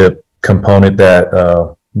leadership component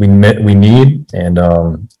that we need. And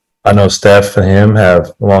I know Steph and him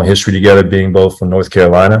have a long history together, being both from North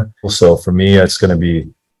Carolina. So for me, it's going to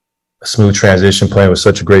be a smooth transition playing with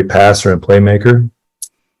such a great passer and playmaker.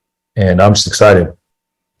 And I'm just excited.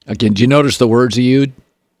 Again, do you notice the words he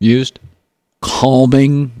used?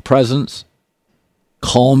 Calming presence.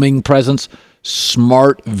 Calming presence.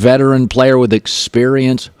 Smart veteran player with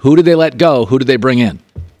experience. Who did they let go? Who did they bring in?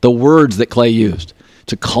 The words that Klay used.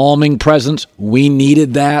 It's a calming presence. We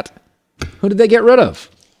needed that. Who did they get rid of?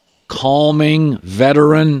 Calming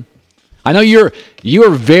veteran. I know you're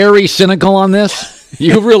very cynical on this.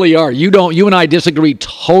 You really are. You and I disagree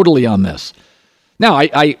totally on this. Now,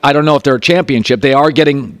 I don't know if they're a championship. They are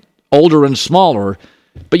getting older and smaller,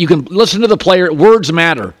 but you can listen to the player. Words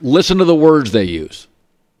matter. Listen to the words they use.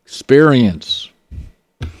 Experience.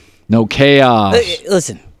 No chaos.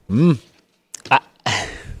 Listen. The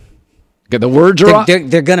words are...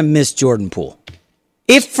 They're going to miss Jordan Poole.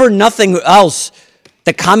 If for nothing else,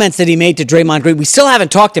 the comments that he made to Draymond Green, we still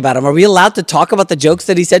haven't talked about him. Are we allowed to talk about the jokes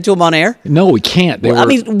that he said to him on air? No, we can't. I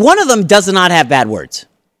mean, one of them does not have bad words.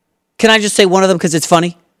 Can I just say one of them because it's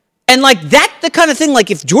funny? And like that, the kind of thing, like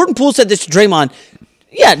if Jordan Poole said this to Draymond,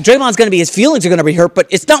 yeah, Draymond's going to be, his feelings are going to be hurt, but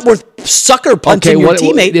it's not worth sucker punching your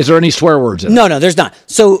teammate. Is there any swear words in it? No, there's not.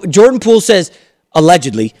 So Jordan Poole says,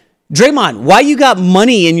 allegedly, Draymond, why you got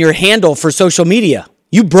money in your handle for social media?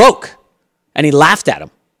 You broke. And he laughed at him.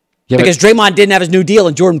 Yeah, because Draymond didn't have his new deal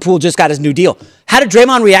and Jordan Poole just got his new deal. How did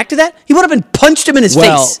Draymond react to that? He would have been punched him in his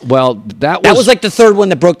face. Well, that was like the third one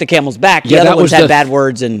that broke the camel's back. The other ones had bad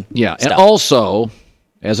words and stuff. And also,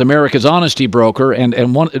 as America's honesty broker, and I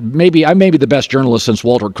may be the best journalist since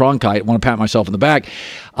Walter Cronkite, I want to pat myself in the back,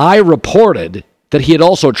 I reported that he had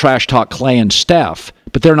also trash-talked Klay and Steph,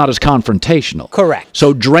 but they're not as confrontational. Correct.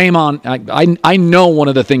 So Draymond, I know one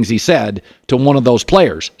of the things he said to one of those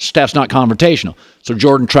players. Steph's not confrontational. So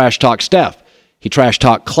Jordan trash-talked Steph. He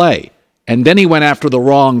trash-talked Klay. And then he went after the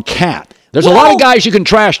wrong cat. There's a lot of guys you can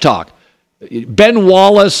trash-talk. Ben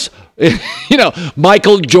Wallace,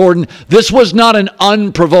 Michael Jordan. This was not an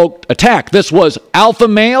unprovoked attack. This was alpha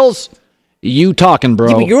males. You talking, bro.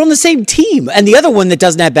 Yeah, but you're on the same team. And the other one that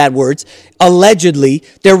doesn't have bad words, allegedly,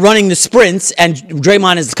 they're running the sprints, and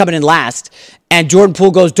Draymond is coming in last. And Jordan Poole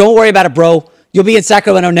goes, don't worry about it, bro. You'll be in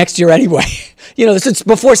Sacramento next year anyway. This is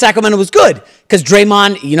before Sacramento was good. Because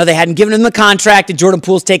Draymond, they hadn't given him the contract, and Jordan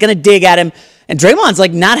Poole's taking a dig at him. And Draymond's,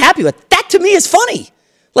 not happy with it. That, to me, is funny.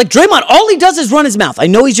 Like, Draymond, all he does is run his mouth. I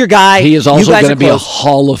know he's your guy. He is also going to be a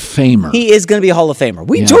Hall of Famer. He is going to be a Hall of Famer.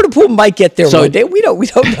 Jordan Poole might get there one day. We don't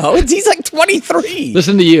know. He's like 23.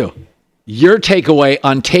 Listen to you. your takeaway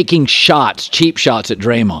on taking shots, cheap shots at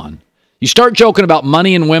Draymond. You start joking about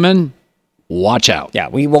money and women, watch out. Yeah,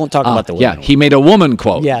 we won't talk about the women. Yeah, he made a woman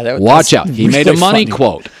quote. Yeah, watch out. He made a money funny.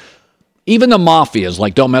 quote. Even the mafia is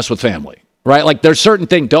like, don't mess with family. Right? Like, there's certain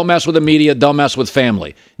things. Don't mess with the media. Don't mess with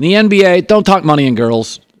family. In the NBA, don't talk money and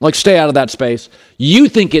girls. Like, stay out of that space. You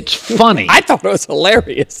think it's funny. I thought it was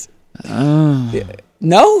hilarious.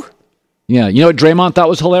 No? Yeah. You know what Draymond thought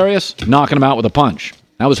was hilarious? Knocking him out with a punch.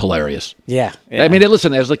 That was hilarious. Yeah. I mean,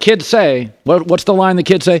 listen, as the kids say, what's the line the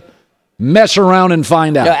kids say? Mess around and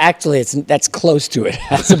find out. No, actually, that's close to it.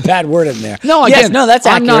 That's a bad word in there. No, yes, again, no, that's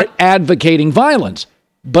accurate. I'm not advocating violence,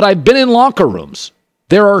 but I've been in locker rooms.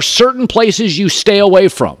 There are certain places you stay away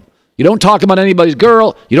from. You don't talk about anybody's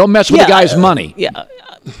girl. You don't mess with the guy's money. Yeah.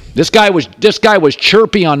 This guy was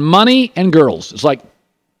chirpy on money and girls. It's like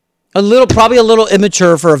probably a little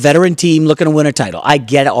immature for a veteran team looking to win a title. I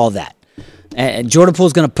get all that. And Jordan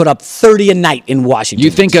Poole's going to put up 30 a night in Washington.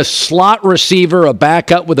 You think a slot receiver, a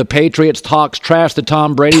backup with the Patriots talks trash to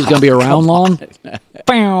Tom Brady is going to be around long?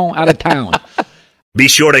 Bow, out of town. Be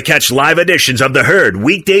sure to catch live editions of The Herd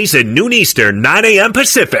weekdays at noon Eastern, 9 a.m.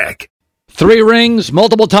 Pacific. 3 rings,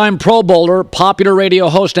 multiple-time Pro Bowler, popular radio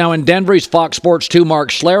host now in Denver. He's Fox Sports 2, Mark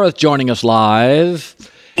Schlereth, joining us live.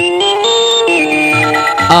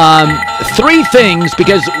 3 things,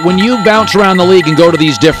 because when you bounce around the league and go to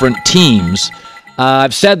these different teams,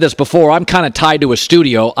 I've said this before, I'm kind of tied to a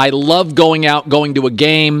studio. I love going to a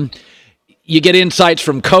game. You get insights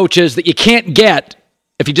from coaches that you can't get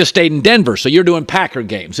if you just stayed in Denver. So you're doing Packer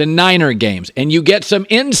games and Niner games, and you get some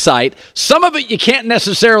insight. Some of it you can't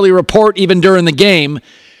necessarily report even during the game.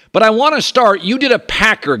 But I want to start, you did a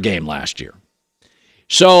Packer game last year.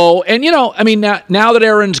 So, and now that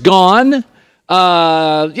Aaron's gone,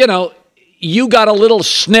 you got a little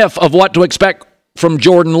sniff of what to expect from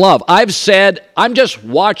Jordan Love. I've said, I'm just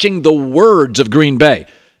watching the words of Green Bay.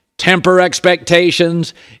 Temper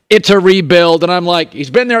expectations. It's a rebuild. And I'm like,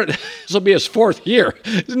 he's been there. This will be his 4th year.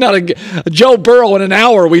 He's not a Joe Burrow in an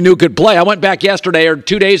hour we knew could play. I went back yesterday or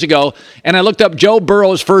 2 days ago, and I looked up Joe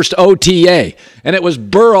Burrow's first OTA, and it was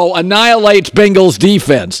Burrow annihilates Bengals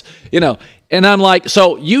defense. And I'm like,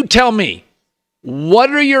 so you tell me,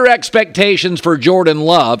 what are your expectations for Jordan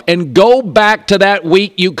Love? And go back to that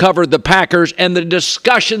week you covered the Packers and the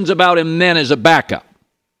discussions about him then as a backup.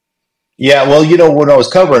 Yeah, well, when I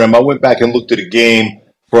was covering him, I went back and looked at a game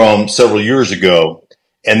from several years ago,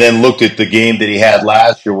 and then looked at the game that he had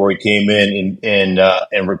last year where he came in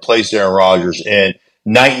and replaced Aaron Rodgers. And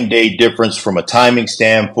night and day difference from a timing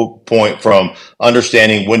standpoint, from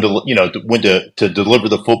understanding when to deliver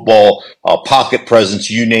the football, pocket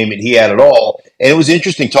presence, you name it, he had it all. And it was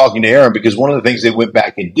interesting talking to Aaron, because one of the things they went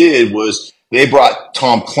back and did was they brought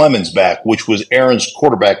Tom Clemens back, which was Aaron's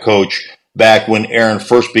quarterback coach back when Aaron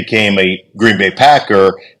first became a Green Bay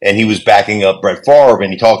Packer, and he was backing up Brett Favre.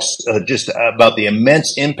 And he talks just about the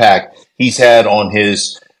immense impact he's had on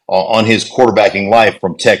his quarterbacking life,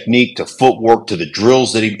 from technique to footwork to the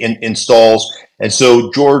drills that he installs. And so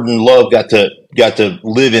Jordan Love got to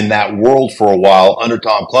live in that world for a while under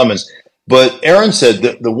Tom Clemens. But Aaron said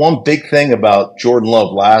that the one big thing about Jordan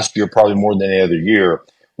Love last year, probably more than any other year,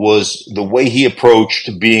 was the way he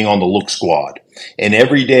approached being on the look squad. And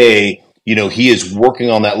every day, he is working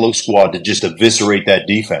on that look squad to just eviscerate that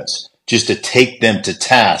defense, just to take them to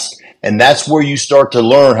task. And that's where you start to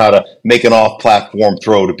learn how to make an off-platform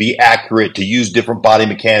throw, to be accurate, to use different body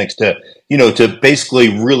mechanics, to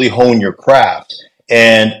basically really hone your craft.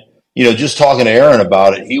 And, just talking to Aaron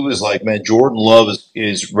about it, he was like, man, Jordan Love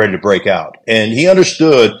is ready to break out. And he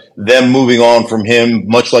understood them moving on from him,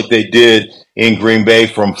 much like they did in Green Bay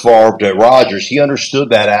from Favre to Rodgers. He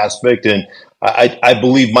understood that aspect. And I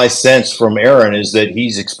believe my sense from Aaron is that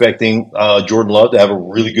he's expecting Jordan Love to have a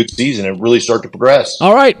really good season and really start to progress.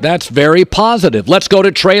 All right, that's very positive. Let's go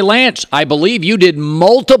to Trey Lance. I believe you did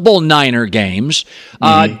multiple Niner games.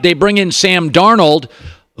 They bring in Sam Darnold,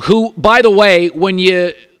 who, by the way, when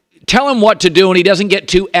you tell him what to do and he doesn't get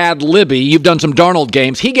too ad-libby, you've done some Darnold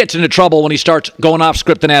games, he gets into trouble when he starts going off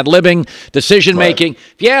script and ad-libbing, decision-making. Right.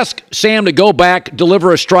 If you ask Sam to go back,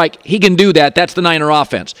 deliver a strike, he can do that. That's the Niner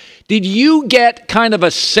offense. Did you get kind of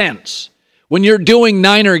a sense when you're doing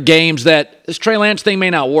Niner games that this Trey Lance thing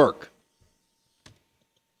may not work?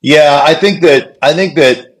 Yeah, I think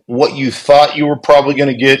that what you thought you were probably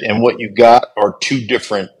going to get and what you got are two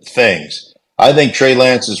different things. I think Trey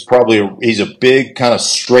Lance is he's a big kind of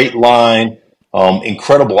straight line,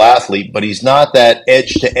 incredible athlete, but he's not that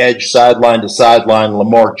edge to edge, sideline to sideline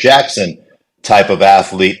Lamar Jackson type of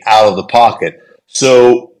athlete out of the pocket.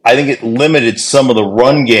 So I think it limited some of the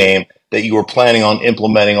run game that you were planning on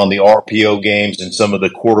implementing on the RPO games and some of the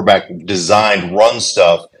quarterback designed run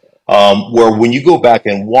stuff, where when you go back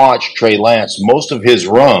and watch Trey Lance, most of his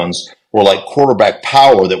runs were like quarterback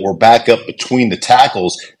power that were back up between the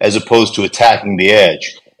tackles as opposed to attacking the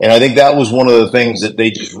edge. And I think that was one of the things that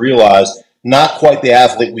they just realized, not quite the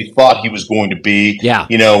athlete we thought he was going to be,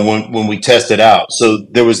 when we tested out. So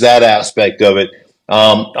there was that aspect of it.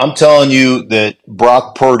 I'm telling you that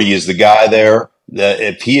Brock Purdy is the guy there. That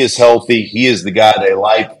if he is healthy, he is the guy they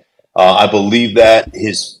like. I believe that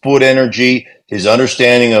his foot energy, his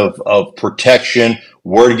understanding of protection,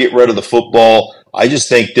 where to get rid of the football. I just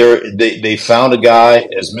think they found a guy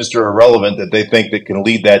as Mr. Irrelevant that they think that can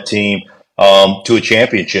lead that team to a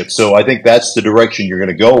championship. So I think that's the direction you're going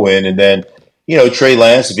to go in. And then, Trey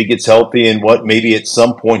Lance, if he gets healthy and maybe at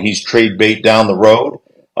some point he's trade bait down the road.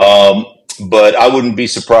 But I wouldn't be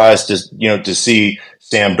surprised to see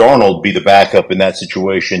Sam Darnold be the backup in that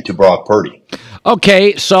situation to Brock Purdy.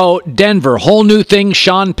 Okay, so Denver, whole new thing,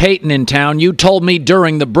 Sean Payton in town. You told me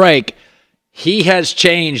during the break he has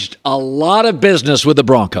changed a lot of business with the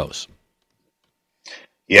Broncos.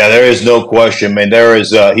 Yeah, there is no question, man.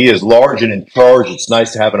 He is large and in charge. It's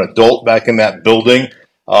nice to have an adult back in that building.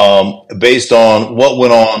 Based on what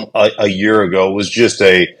went on a year ago, was just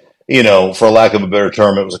for lack of a better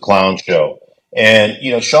term, it was a clown show. And,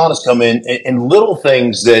 Sean has come in and little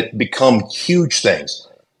things that become huge things.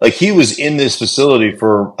 Like he was in this facility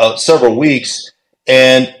for several weeks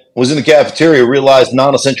and was in the cafeteria, realized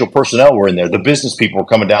non-essential personnel were in there. The business people were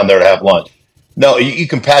coming down there to have lunch. No, you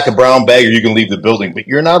can pack a brown bag or you can leave the building, but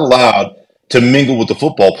you're not allowed to mingle with the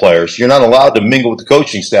football players. You're not allowed to mingle with the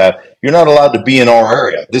coaching staff. You're not allowed to be in our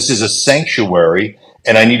area. This is a sanctuary,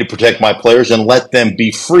 and I need to protect my players and let them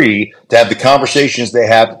be free to have the conversations they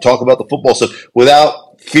have, to talk about the football stuff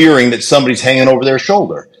without fearing that somebody's hanging over their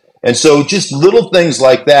shoulder. And so just little things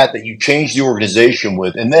like that you change the organization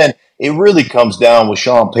with. And then it really comes down with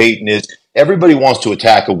Sean Payton is everybody wants to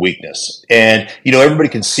attack a weakness. And, everybody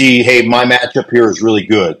can see, hey, my matchup here is really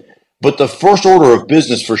good. But the first order of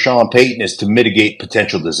business for Sean Payton is to mitigate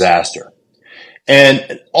potential disaster.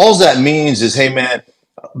 And all that means is, hey, man,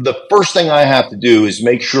 the first thing I have to do is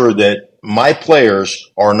make sure that my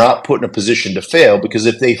players are not put in a position to fail, because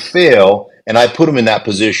if they fail and I put them in that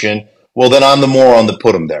position, well, then I'm the moron that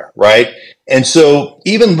put them there, right? And so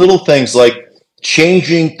even little things like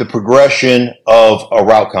changing the progression of a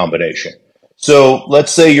route combination. So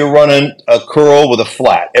let's say you're running a curl with a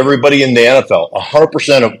flat. Everybody in the NFL,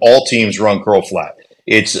 100% of all teams run curl flat.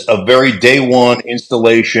 It's a very day one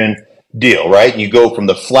installation deal, right? And you go from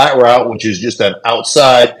the flat route, which is just an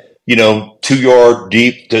outside, 2-yard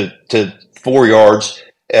deep to 4 yards,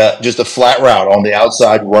 just a flat route on the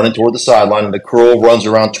outside running toward the sideline, and the curl runs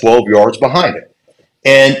around 12 yards behind it.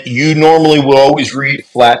 And you normally will always read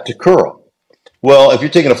flat to curl. Well, if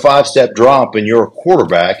you're taking a 5-step drop and you're a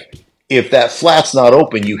quarterback, if that flat's not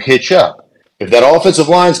open, you hitch up. If that offensive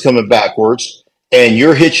line's coming backwards and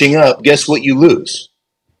you're hitching up, guess what you lose?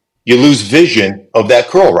 You lose vision of that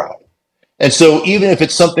curl route. And so even if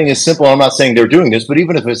it's something as simple, I'm not saying they're doing this, but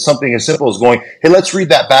even if it's something as simple as going, hey, let's read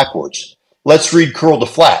that backwards. Let's read curl to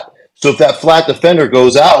flat. So if that flat defender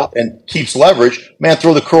goes out and keeps leverage, man,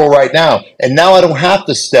 throw the curl right now. And now I don't have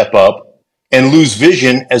to step up and lose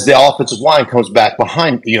vision as the offensive line comes back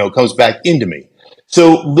behind, comes back into me.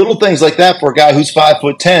 So little things like that for a guy who's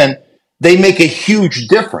 5'10", they make a huge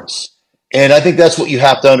difference. And I think that's what you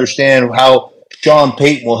have to understand, how Sean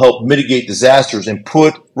Payton will help mitigate disasters and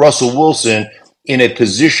put Russell Wilson in a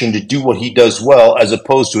position to do what he does well, as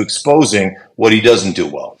opposed to exposing what he doesn't do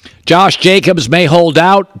well. Josh Jacobs may hold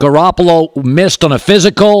out. Garoppolo missed on a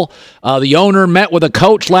physical. The owner met with a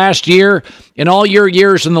coach last year. In all your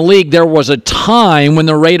years in the league, there was a time when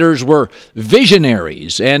the Raiders were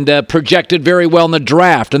visionaries and projected very well in the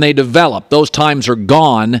draft, and they developed. Those times are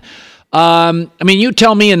gone. You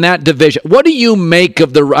tell me in that division, what do you make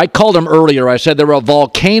of I called them earlier, I said they're a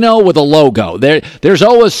volcano with a logo. There's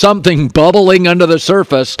always something bubbling under the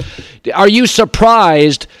surface. Are you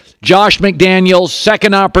surprised, Josh McDaniels,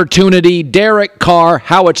 second opportunity, Derek Carr,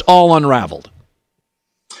 how it's all unraveled?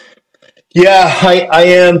 Yeah, I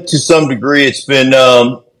am to some degree. It's been,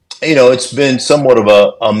 it's been somewhat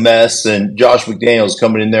of a mess, and Josh McDaniels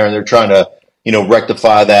coming in there and they're trying to,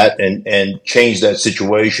 rectify that and change that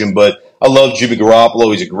situation. But I love Jimmy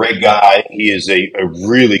Garoppolo. He's a great guy. He is a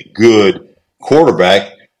really good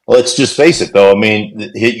quarterback. Let's just face it, though.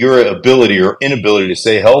 Your ability or inability to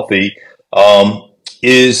stay healthy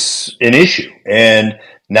is an issue. And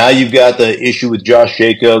now you've got the issue with Josh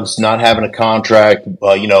Jacobs not having a contract,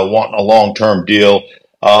 wanting a long-term deal.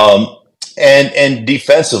 And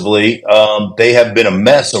defensively, they have been a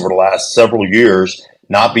mess over the last several years,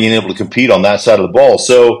 not being able to compete on that side of the ball.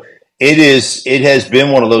 So it has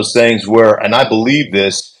been one of those things where, and I believe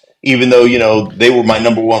this, even though, they were my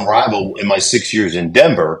number one rival in my 6 years in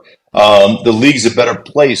Denver, the league's a better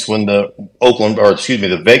place when the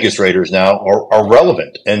the Vegas Raiders now are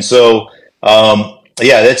relevant. And so,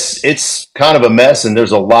 it's kind of a mess, and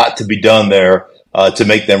there's a lot to be done there to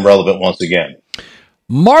make them relevant once again.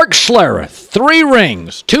 Mark Schlereth, 3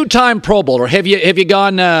 rings, 2-time Pro Bowler. Have you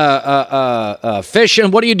gone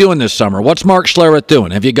fishing? What are you doing this summer? What's Mark Schlereth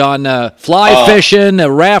doing? Have you gone fly fishing,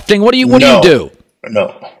 rafting? What do you do?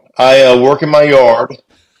 No, I work in my yard,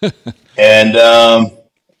 and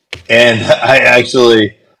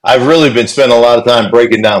I've really been spending a lot of time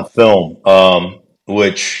breaking down film,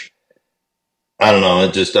 which I don't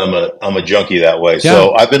know. I'm a junkie that way. Yeah.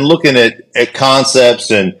 So I've been looking at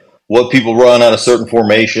concepts and what people run out of certain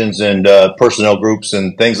formations and personnel groups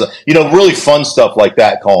and things like, really fun stuff like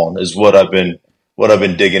that, Colin, is what I've been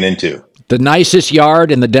digging into. The nicest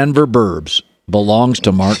yard in the Denver burbs belongs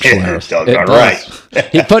to Mark Schlereth. Right.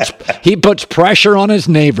 He puts pressure on his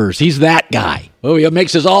neighbors. He's that guy. Oh, he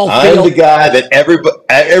makes us all feel. I'm the guy that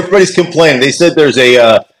everybody's complaining. They said there's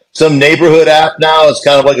some neighborhood app now. It's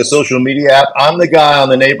kind of like a social media app. I'm the guy on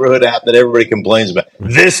the neighborhood app that everybody complains about.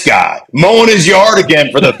 This guy mowing his yard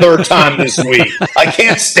again for the 3rd time this week. I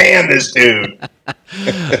can't stand this dude.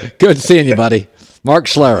 Good seeing you, buddy. Mark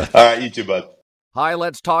Schlereth. All right, you too, bud. Hi,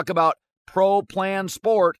 let's talk about Pro Plan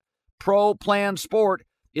Sport. Pro Plan Sport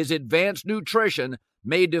is advanced nutrition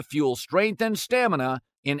made to fuel strength and stamina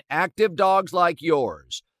in active dogs like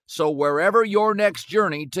yours. So wherever your next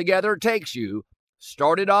journey together takes you,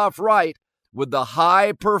 start it off right with the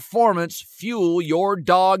high-performance fuel your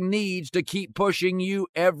dog needs to keep pushing you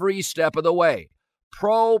every step of the way.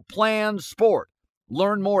 Pro Plan Sport.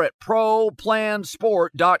 Learn more at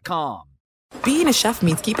ProPlansport.com. Being a chef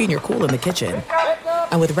means keeping your cool in the kitchen.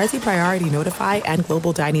 And with Resi Priority Notify and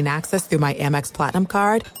Global Dining Access through my Amex Platinum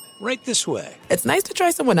card, right this way. It's nice to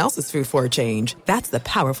try someone else's food for a change. That's the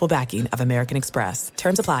powerful backing of American Express.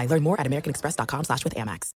 Terms apply. Learn more at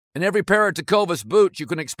americanexpress.com/withAmex. In every pair of Tecovas boots, you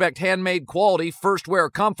can expect handmade quality, first wear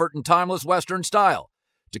comfort, and timeless Western style.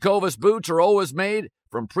 Tecovas boots are always made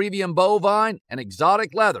from premium bovine and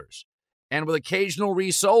exotic leathers. And with occasional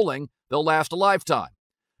resoling, they'll last a lifetime.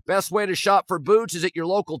 Best way to shop for boots is at your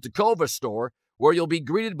local Tecovas store, where you'll be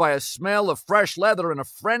greeted by a smell of fresh leather and a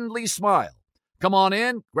friendly smile. Come on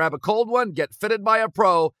in, grab a cold one, get fitted by a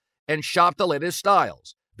pro, and shop the latest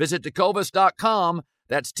styles. Visit Tecovas.com.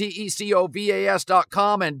 That's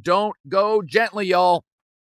TECOVAS.com, and don't go gently, y'all.